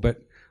careful.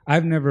 But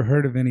I've never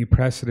heard of any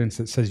precedence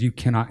that says you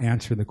cannot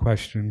answer the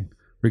question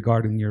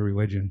regarding your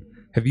religion.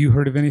 Have you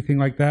heard of anything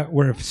like that,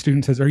 where if a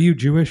student says, are you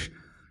Jewish?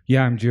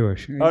 Yeah, I'm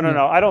Jewish. Oh,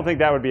 no, I don't think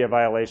that would be a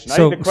violation.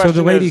 So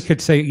the lady could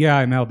say, yeah,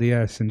 I'm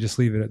LDS, and just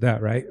leave it at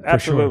that, right?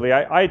 Absolutely.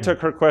 For sure. I took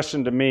her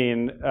question to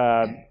mean,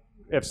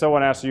 if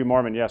someone asks you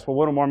Mormon, yes, well,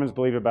 what do Mormons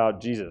believe about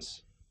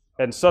Jesus?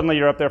 And suddenly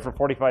you're up there for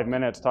 45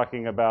 minutes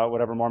talking about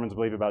whatever Mormons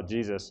believe about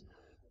Jesus,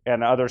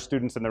 and other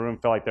students in the room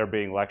feel like they're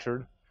being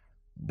lectured.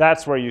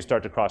 That's where you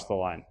start to cross the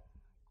line.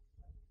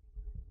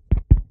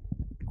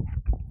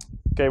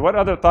 Okay, what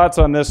other thoughts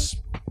on this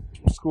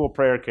school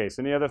prayer case?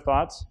 Any other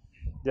thoughts?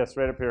 Yes,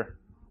 right up here.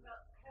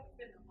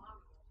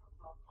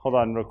 Hold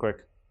on real quick.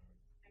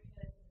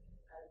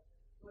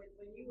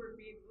 When you were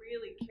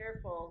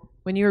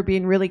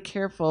being really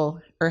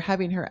careful or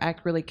having her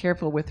act really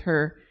careful with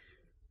her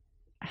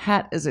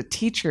hat as a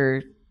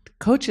teacher,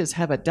 coaches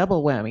have a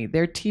double whammy.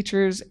 They're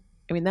teachers.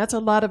 I mean, that's a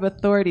lot of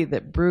authority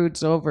that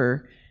broods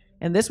over.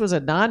 And this was a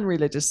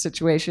non-religious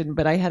situation,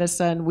 but I had a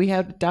son, we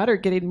had a daughter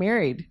getting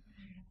married,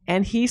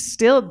 and he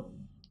still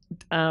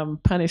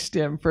punished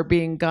him for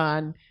being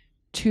gone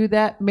to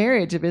that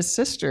marriage of his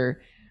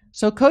sister.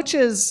 So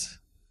coaches,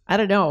 I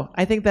don't know.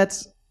 I think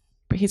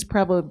he's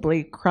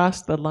probably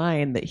crossed the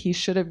line, that he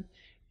should have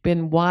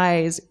been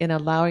wise in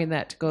allowing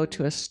that to go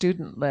to a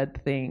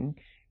student-led thing,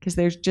 because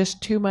there's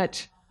just too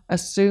much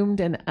assumed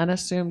and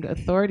unassumed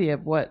authority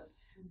of what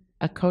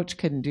a coach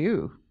can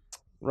do.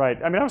 Right.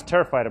 I mean, I was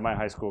terrified of my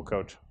high school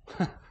coach,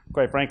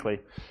 quite frankly.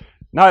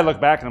 Now I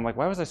look back and I'm like,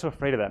 why was I so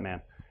afraid of that man?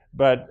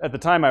 But at the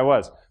time I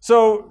was.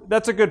 So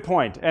that's a good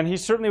point. And he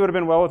certainly would have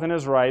been well within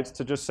his rights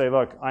to just say,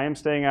 look, I am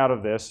staying out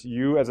of this.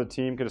 You as a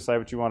team can decide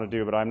what you want to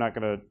do, but I'm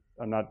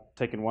not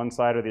taking one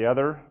side or the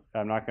other.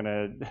 I'm not going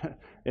to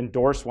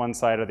endorse one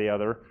side or the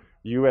other.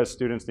 You as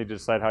students need to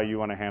decide how you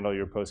want to handle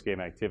your post-game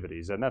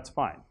activities, and that's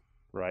fine,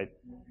 right?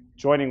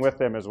 Joining with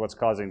them is what's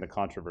causing the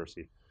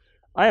controversy.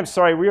 I am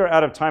sorry, we are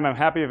out of time. I'm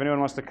happy if anyone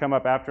wants to come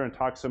up after and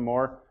talk some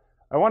more.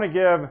 I want to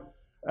give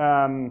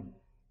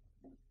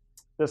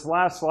this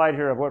last slide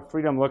here of what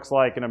freedom looks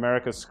like in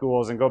America's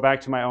schools and go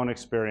back to my own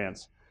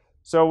experience.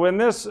 So when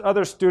this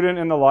other student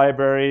in the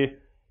library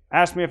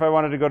asked me if I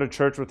wanted to go to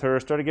church with her,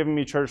 started giving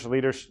me church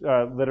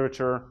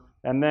literature,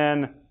 and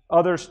then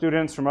other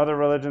students from other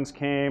religions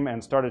came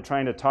and started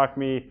trying to talk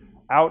me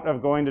out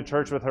of going to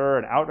church with her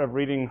and out of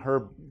reading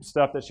her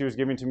stuff that she was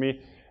giving to me.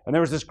 And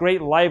there was this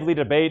great lively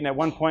debate, and at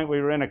one point we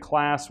were in a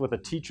class with a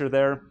teacher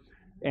there,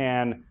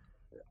 and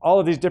all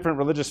of these different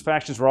religious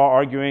factions were all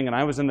arguing, and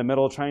I was in the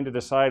middle trying to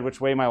decide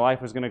which way my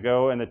life was going to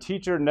go, and the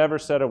teacher never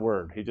said a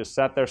word. He just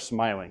sat there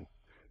smiling.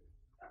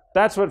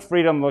 That's what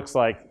freedom looks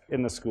like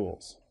in the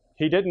schools.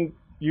 He didn't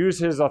use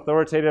his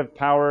authoritative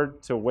power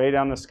to weigh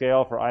down the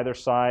scale for either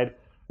side.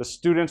 The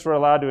students were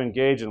allowed to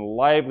engage in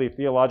lively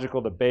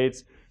theological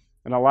debates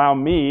and allow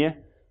me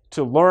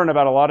to learn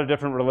about a lot of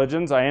different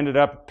religions. I ended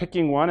up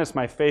picking one. It's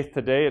my faith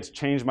today. It's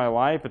changed my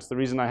life. It's the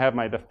reason I have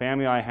the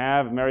family I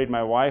have, married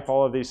my wife,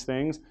 all of these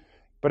things.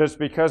 But it's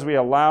because we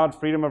allowed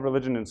freedom of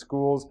religion in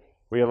schools.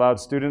 We allowed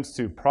students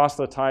to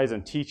proselytize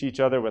and teach each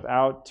other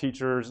without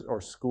teachers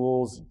or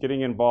schools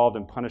getting involved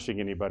and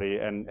punishing anybody,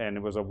 and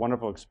it was a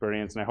wonderful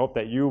experience, and I hope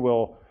that you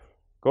will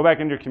go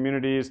back into your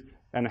communities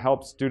and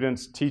help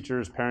students,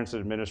 teachers, parents, and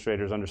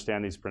administrators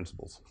understand these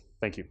principles.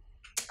 Thank you.